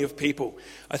company of people.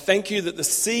 I thank you that the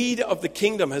seed of the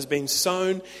kingdom has been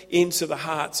sown into the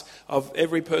hearts of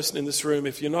every person in this room.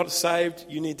 If you're not saved,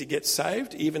 you need to get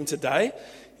saved, even today.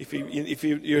 If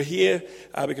you're here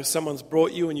because someone's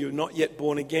brought you and you're not yet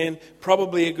born again,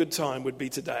 probably a good time would be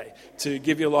today to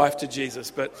give your life to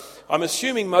Jesus. But I'm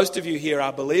assuming most of you here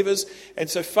are believers. And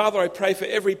so, Father, I pray for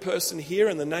every person here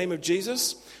in the name of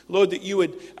Jesus. Lord, that you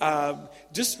would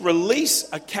just release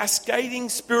a cascading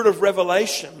spirit of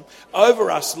revelation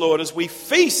over us, Lord, as we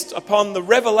feast upon the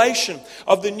revelation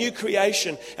of the new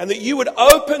creation. And that you would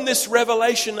open this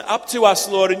revelation up to us,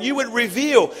 Lord, and you would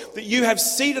reveal that you have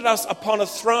seated us upon a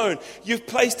throne. You've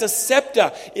placed a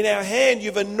scepter in our hand.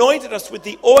 You've anointed us with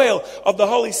the oil of the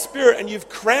Holy Spirit, and you've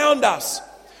crowned us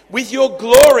with your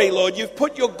glory, Lord. You've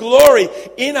put your glory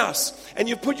in us, and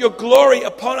you've put your glory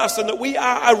upon us, and that we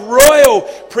are a royal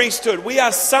priesthood. We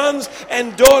are sons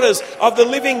and daughters of the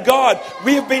living God.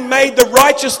 We have been made the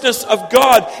righteousness of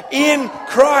God in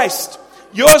Christ.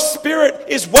 Your spirit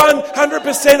is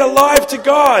 100% alive to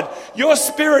God. Your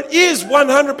spirit is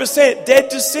 100%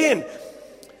 dead to sin.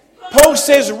 Paul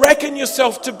says, reckon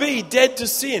yourself to be dead to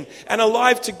sin and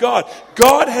alive to God.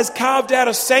 God has carved out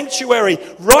a sanctuary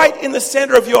right in the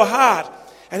center of your heart,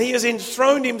 and he has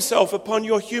enthroned himself upon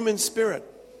your human spirit.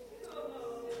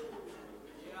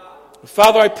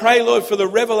 Father, I pray, Lord, for the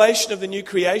revelation of the new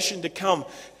creation to come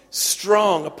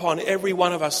strong upon every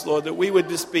one of us, Lord, that we would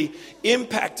just be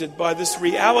impacted by this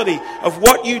reality of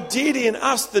what you did in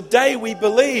us the day we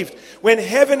believed, when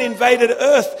heaven invaded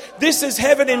earth. This is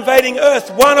heaven invading earth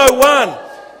 101.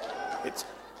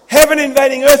 Heaven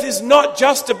invading earth is not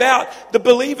just about the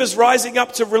believers rising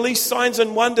up to release signs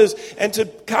and wonders and to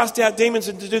cast out demons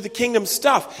and to do the kingdom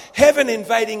stuff. Heaven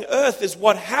invading earth is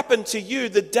what happened to you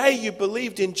the day you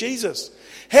believed in Jesus.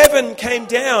 Heaven came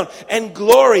down and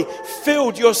glory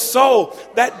filled your soul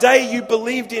that day you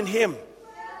believed in him.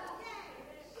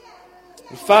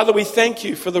 And Father, we thank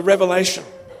you for the revelation.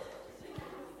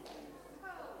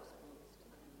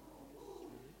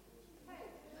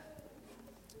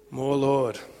 More,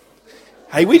 Lord.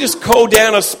 Hey, we just call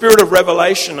down a spirit of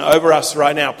revelation over us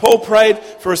right now. Paul prayed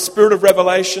for a spirit of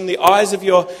revelation, the eyes of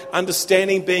your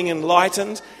understanding being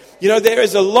enlightened. You know, there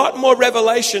is a lot more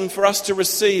revelation for us to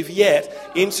receive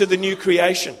yet into the new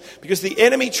creation, because the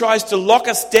enemy tries to lock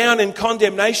us down in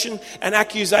condemnation and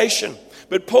accusation.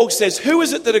 But Paul says, who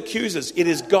is it that accuses? It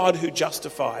is God who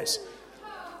justifies.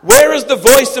 Where is the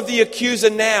voice of the accuser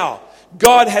now?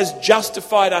 God has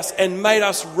justified us and made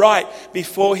us right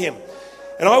before him.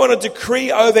 And I want to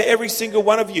decree over every single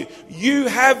one of you, you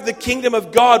have the kingdom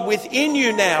of God within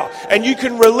you now, and you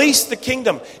can release the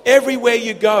kingdom everywhere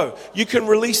you go. You can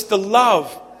release the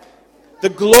love, the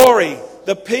glory,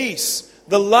 the peace,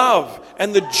 the love,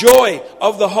 and the joy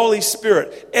of the Holy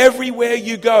Spirit. Everywhere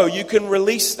you go, you can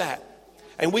release that.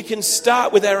 And we can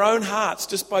start with our own hearts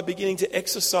just by beginning to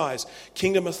exercise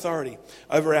kingdom authority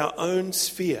over our own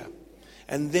sphere.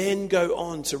 And then go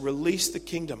on to release the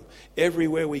kingdom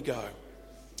everywhere we go.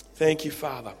 Thank you,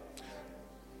 Father.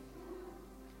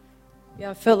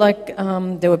 Yeah, I felt like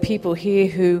there were people here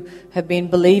who have been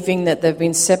believing that they've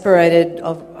been separated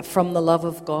from the love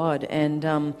of God. And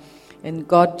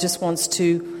God just wants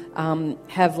to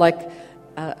have like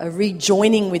a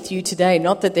rejoining with you today.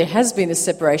 Not that there has been a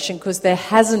separation, because there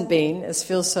hasn't been, as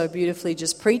Phil so beautifully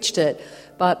just preached it,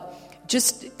 but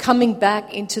just coming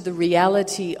back into the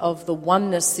reality of the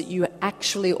oneness that you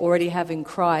actually already have in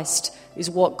Christ is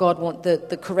what God wants,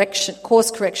 the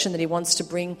course correction that He wants to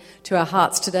bring to our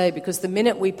hearts today. Because the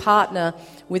minute we partner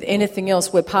with anything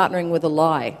else, we're partnering with a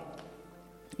lie.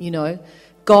 You know,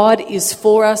 God is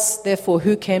for us, therefore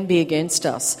who can be against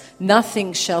us?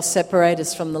 Nothing shall separate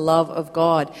us from the love of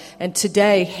God. And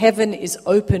today, heaven is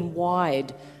open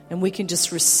wide, and we can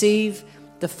just receive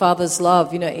the Father's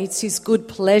love. You know, it's His good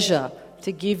pleasure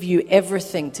to give you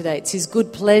everything today. It's His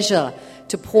good pleasure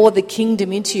to pour the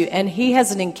kingdom into you. And He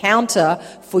has an encounter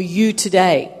for you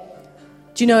today.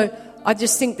 Do you know, I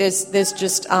just think there's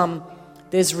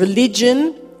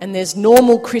religion and there's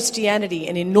normal Christianity.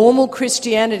 And in normal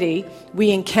Christianity, we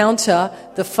encounter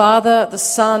the Father, the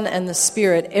Son, and the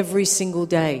Spirit every single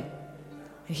day.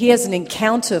 He has an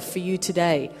encounter for you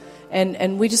today.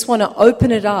 And we just want to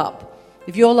open it up.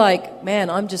 If you're like,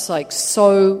 man, I'm just like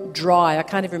so dry, I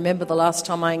can't even remember the last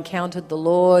time I encountered the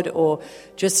Lord, or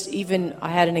just even I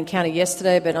had an encounter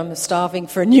yesterday, but I'm starving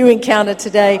for a new encounter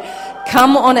today.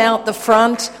 Come on out the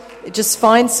front, just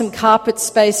find some carpet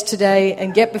space today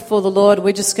and get before the Lord.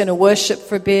 We're just going to worship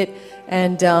for a bit,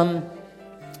 and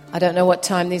I don't know what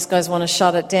time these guys want to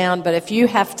shut it down, but if you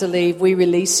have to leave, we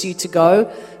release you to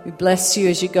go. We bless you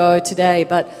as you go today.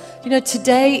 But, you know,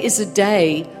 today is a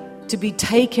day to be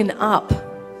taken up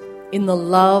in the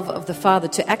love of the Father.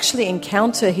 To actually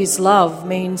encounter His love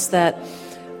means that,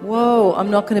 whoa, I'm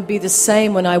not going to be the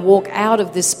same when I walk out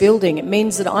of this building. It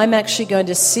means that I'm actually going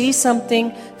to see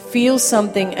something, feel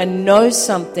something, and know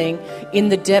something in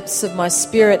the depths of my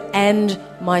spirit and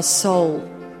my soul.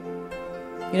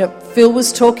 You know, Phil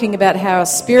was talking about how our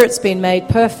spirit's been made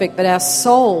perfect, but our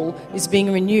soul is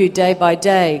being renewed day by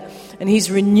day. And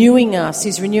He's renewing us.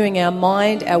 He's renewing our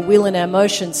mind, our will, and our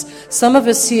emotions. Some of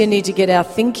us here need to get our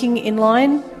thinking in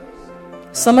line.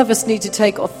 Some of us need to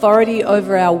take authority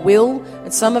over our will.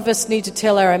 And some of us need to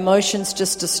tell our emotions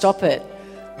just to stop it.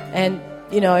 And,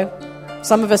 you know,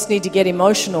 some of us need to get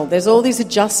emotional. There's all these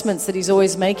adjustments that He's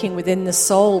always making within the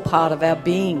soul part of our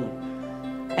being.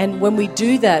 And when we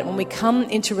do that, when we come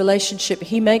into relationship,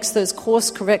 He makes those course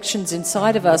corrections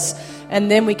inside of us, and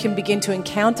then we can begin to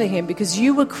encounter Him, because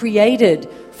you were created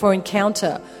for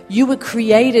encounter. You were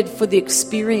created for the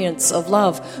experience of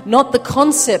love, not the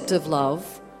concept of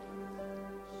love.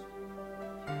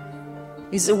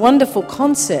 It's a wonderful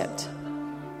concept.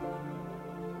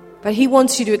 But He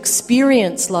wants you to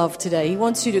experience love today. He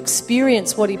wants you to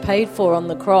experience what He paid for on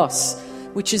the cross,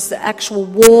 which is the actual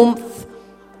warmth,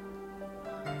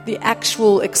 the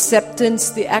actual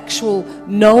acceptance, the actual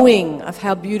knowing of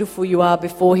how beautiful you are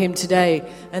before Him today.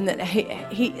 And that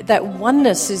that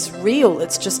oneness is real.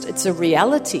 It's a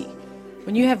reality.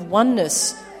 When you have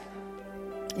oneness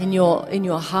in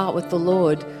your heart with the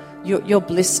Lord, you're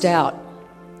blissed out.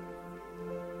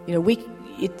 You know,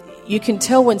 you can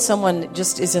tell when someone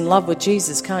just is in love with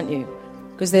Jesus, can't you?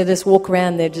 Because they just walk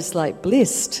around, they're just like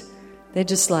blissed. They're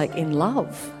just like in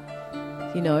love,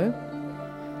 you know.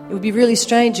 It would be really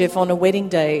strange if on a wedding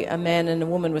day a man and a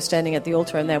woman were standing at the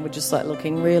altar and they were just like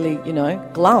looking really, you know,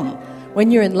 glum. When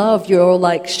you're in love, you're all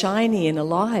like shiny and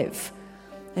alive.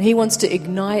 And He wants to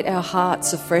ignite our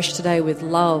hearts afresh today with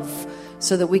love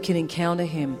so that we can encounter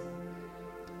Him.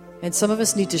 And some of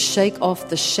us need to shake off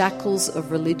the shackles of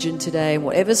religion today.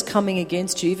 Whatever's coming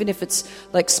against you, even if it's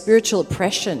like spiritual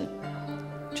oppression,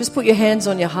 just put your hands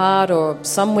on your heart, or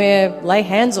somewhere lay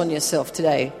hands on yourself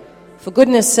today. For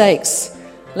goodness sakes.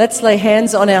 Let's lay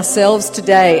hands on ourselves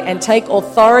today and take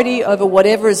authority over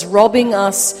whatever is robbing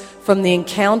us from the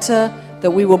encounter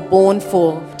that we were born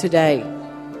for today.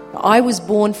 I was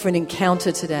born for an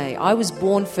encounter today. I was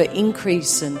born for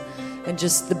increase and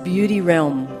just the beauty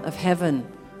realm of heaven.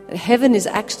 Heaven is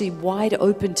actually wide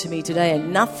open to me today,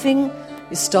 and nothing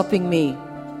is stopping me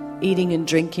eating and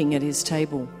drinking at His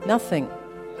table. Nothing.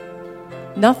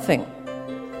 Nothing.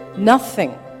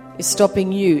 Nothing is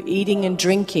stopping you eating and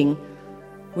drinking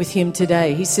with him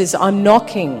today. He says, I'm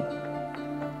knocking.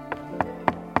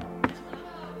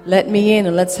 Let me in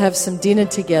and let's have some dinner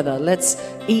together. Let's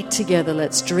eat together.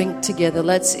 Let's drink together.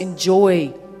 Let's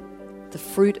enjoy the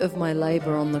fruit of my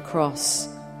labor on the cross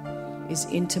is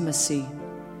intimacy,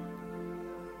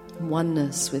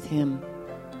 oneness with him.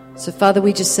 So Father,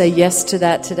 we just say yes to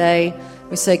that today.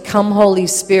 We say, come Holy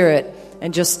Spirit,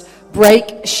 and just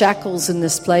break shackles in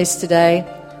this place today.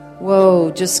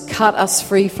 Whoa, just cut us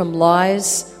free from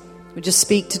lies. We just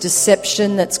speak to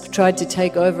deception that's tried to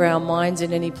take over our minds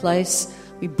in any place.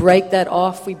 We break that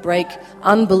off. We break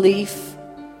unbelief.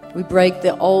 We break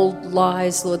the old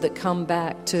lies, Lord, that come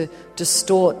back to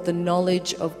distort the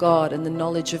knowledge of God and the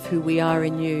knowledge of who we are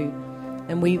in you.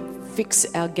 And we fix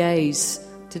our gaze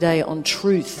today on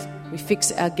truth. We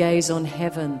fix our gaze on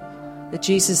heaven. That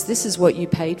Jesus, this is what you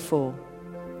paid for.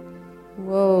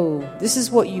 Whoa, this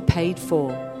is what you paid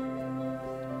for.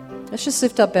 Let's just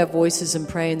lift up our voices and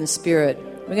pray in the Spirit.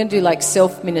 We're going to do like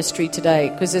self-ministry today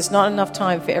because there's not enough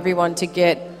time for everyone to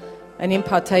get an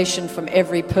impartation from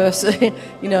every person.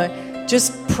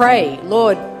 Just pray.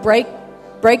 Lord, break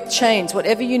chains.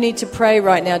 Whatever you need to pray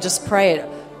right now, just pray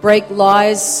it. Break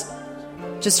lies.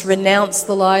 Just renounce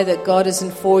the lie that God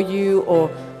isn't for you. Or,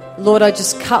 Lord, I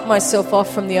just cut myself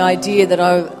off from the idea that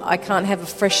I can't have a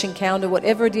fresh encounter.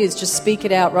 Whatever it is, just speak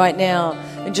it out right now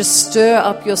and just stir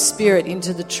up your spirit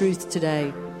into the truth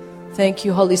today. Thank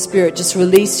you, Holy Spirit. Just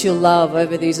release your love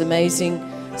over these amazing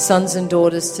sons and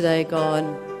daughters today, God.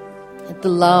 That the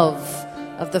love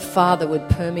of the Father would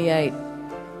permeate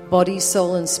body,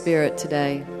 soul, and spirit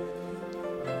today.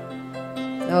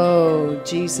 Oh,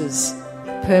 Jesus,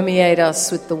 permeate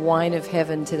us with the wine of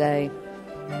heaven today.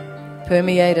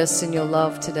 Permeate us in your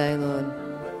love today, Lord.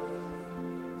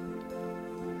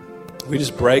 We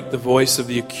just break the voice of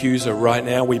the accuser right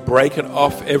now. We break it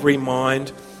off every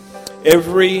mind,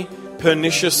 every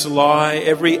pernicious lie,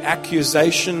 every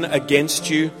accusation against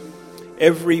you,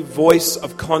 every voice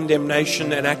of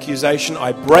condemnation and accusation.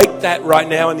 I break that right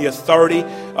now in the authority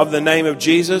of the name of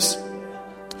Jesus.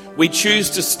 We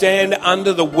choose to stand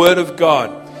under the Word of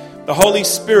God. The Holy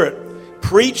Spirit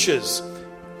preaches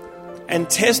and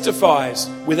testifies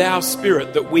with our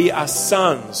spirit that we are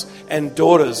sons and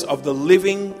daughters of the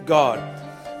living God.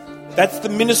 That's the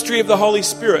ministry of the Holy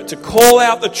Spirit, to call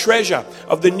out the treasure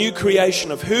of the new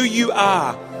creation, of who you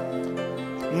are,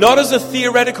 not as a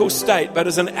theoretical state, but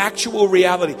as an actual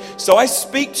reality. So I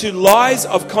speak to lies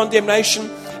of condemnation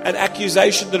and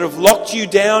accusation that have locked you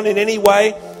down in any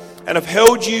way and have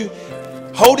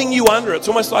holding you under. It's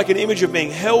almost like an image of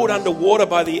being held underwater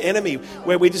by the enemy,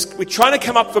 where we're trying to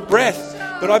come up for breath.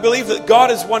 But I believe that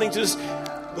God is wanting to just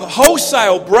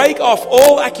wholesale break off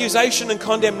all accusation and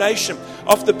condemnation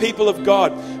off the people of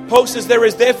God. Paul says, there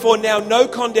is therefore now no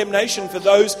condemnation for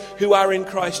those who are in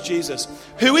Christ Jesus.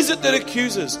 Who is it that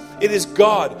accuses? It is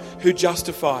God who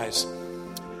justifies.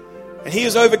 And he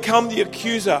has overcome the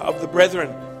accuser of the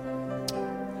brethren.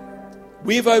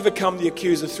 We've overcome the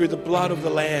accuser through the blood of the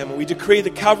Lamb. And we decree the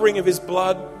covering of his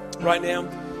blood right now.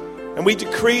 And we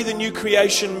decree the new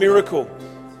creation miracle.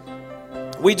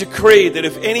 We decree that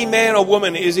if any man or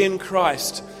woman is in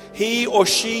Christ, he or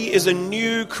she is a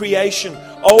new creation.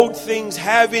 Old things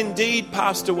have indeed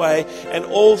passed away, and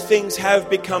all things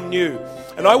have become new.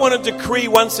 And I want to decree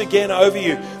once again over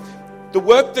you, the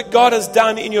work that God has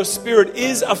done in your spirit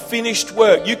is a finished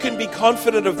work. You can be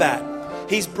confident of that.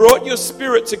 He's brought your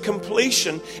spirit to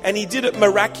completion, and he did it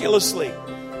miraculously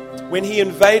when he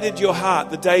invaded your heart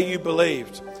the day you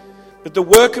believed. But the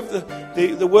work of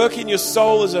the work in your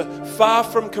soul is a far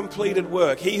from completed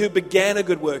work. He who began a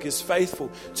good work is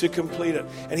faithful to complete it.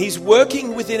 And he's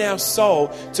working within our soul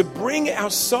to bring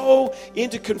our soul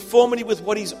into conformity with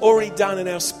what he's already done in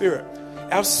our spirit.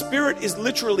 Our spirit is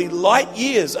literally light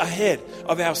years ahead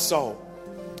of our soul.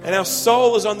 And our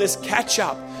soul is on this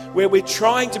catch-up where we're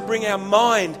trying to bring our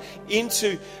mind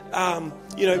into,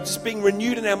 just being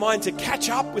renewed in our mind to catch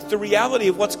up with the reality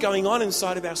of what's going on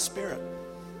inside of our spirit.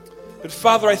 But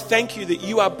Father, I thank you that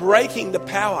you are breaking the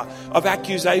power of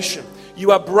accusation.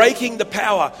 You are breaking the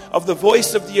power of the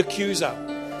voice of the accuser.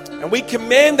 And we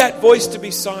command that voice to be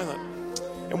silent.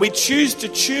 And we choose to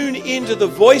tune into the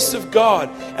voice of God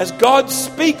as God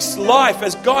speaks life,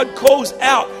 as God calls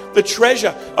out the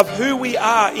treasure of who we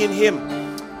are in him.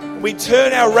 And we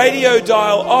turn our radio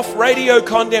dial off radio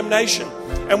condemnation,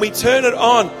 and we turn it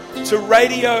on to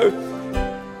radio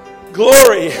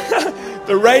glory.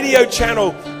 The radio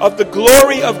channel of the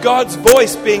glory of God's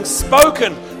voice being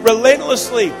spoken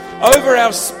relentlessly over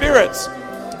our spirits.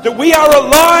 That we are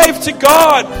alive to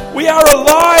God. We are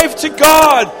alive to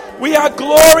God. We are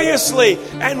gloriously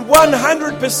and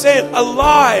 100%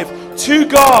 alive to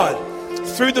God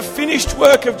through the finished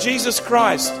work of Jesus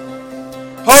Christ.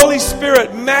 Holy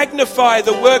Spirit, magnify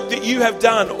the work that you have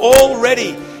done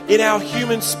already in our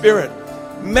human spirit.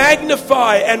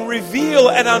 Magnify and reveal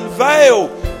and unveil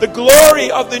the glory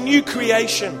of the new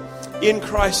creation in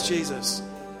Christ Jesus.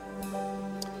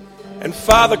 And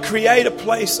Father, create a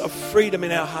place of freedom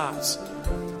in our hearts,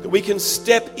 that we can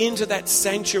step into that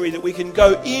sanctuary, that we can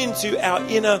go into our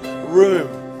inner room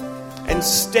and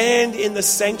stand in the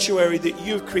sanctuary that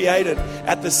you've created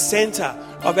at the center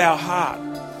of our heart,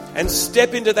 and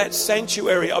step into that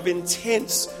sanctuary of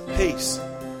intense peace,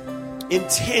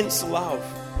 intense love,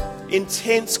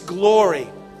 intense glory.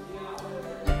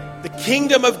 The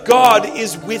kingdom of God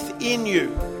is within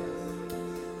you.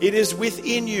 It is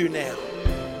within you now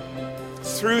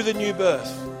through the new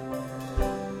birth.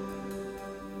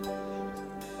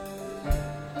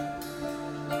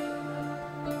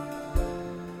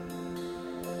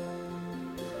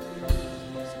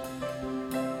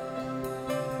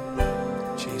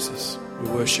 Jesus, we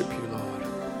worship you, Lord.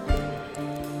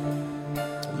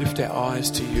 Lift our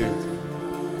eyes to you.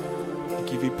 We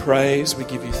give you praise, we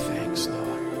give you thanks,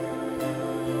 Lord.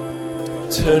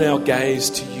 Turn our gaze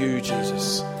to you,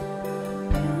 Jesus.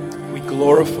 We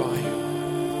glorify you.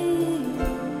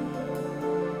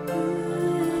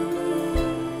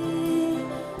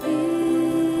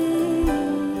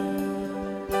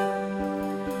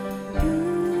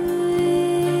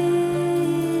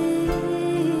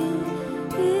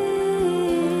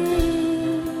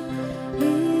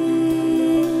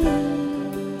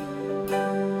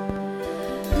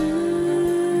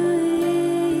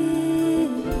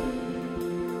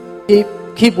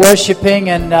 Keep worshiping,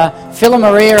 and Phil and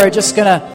Maria are just going to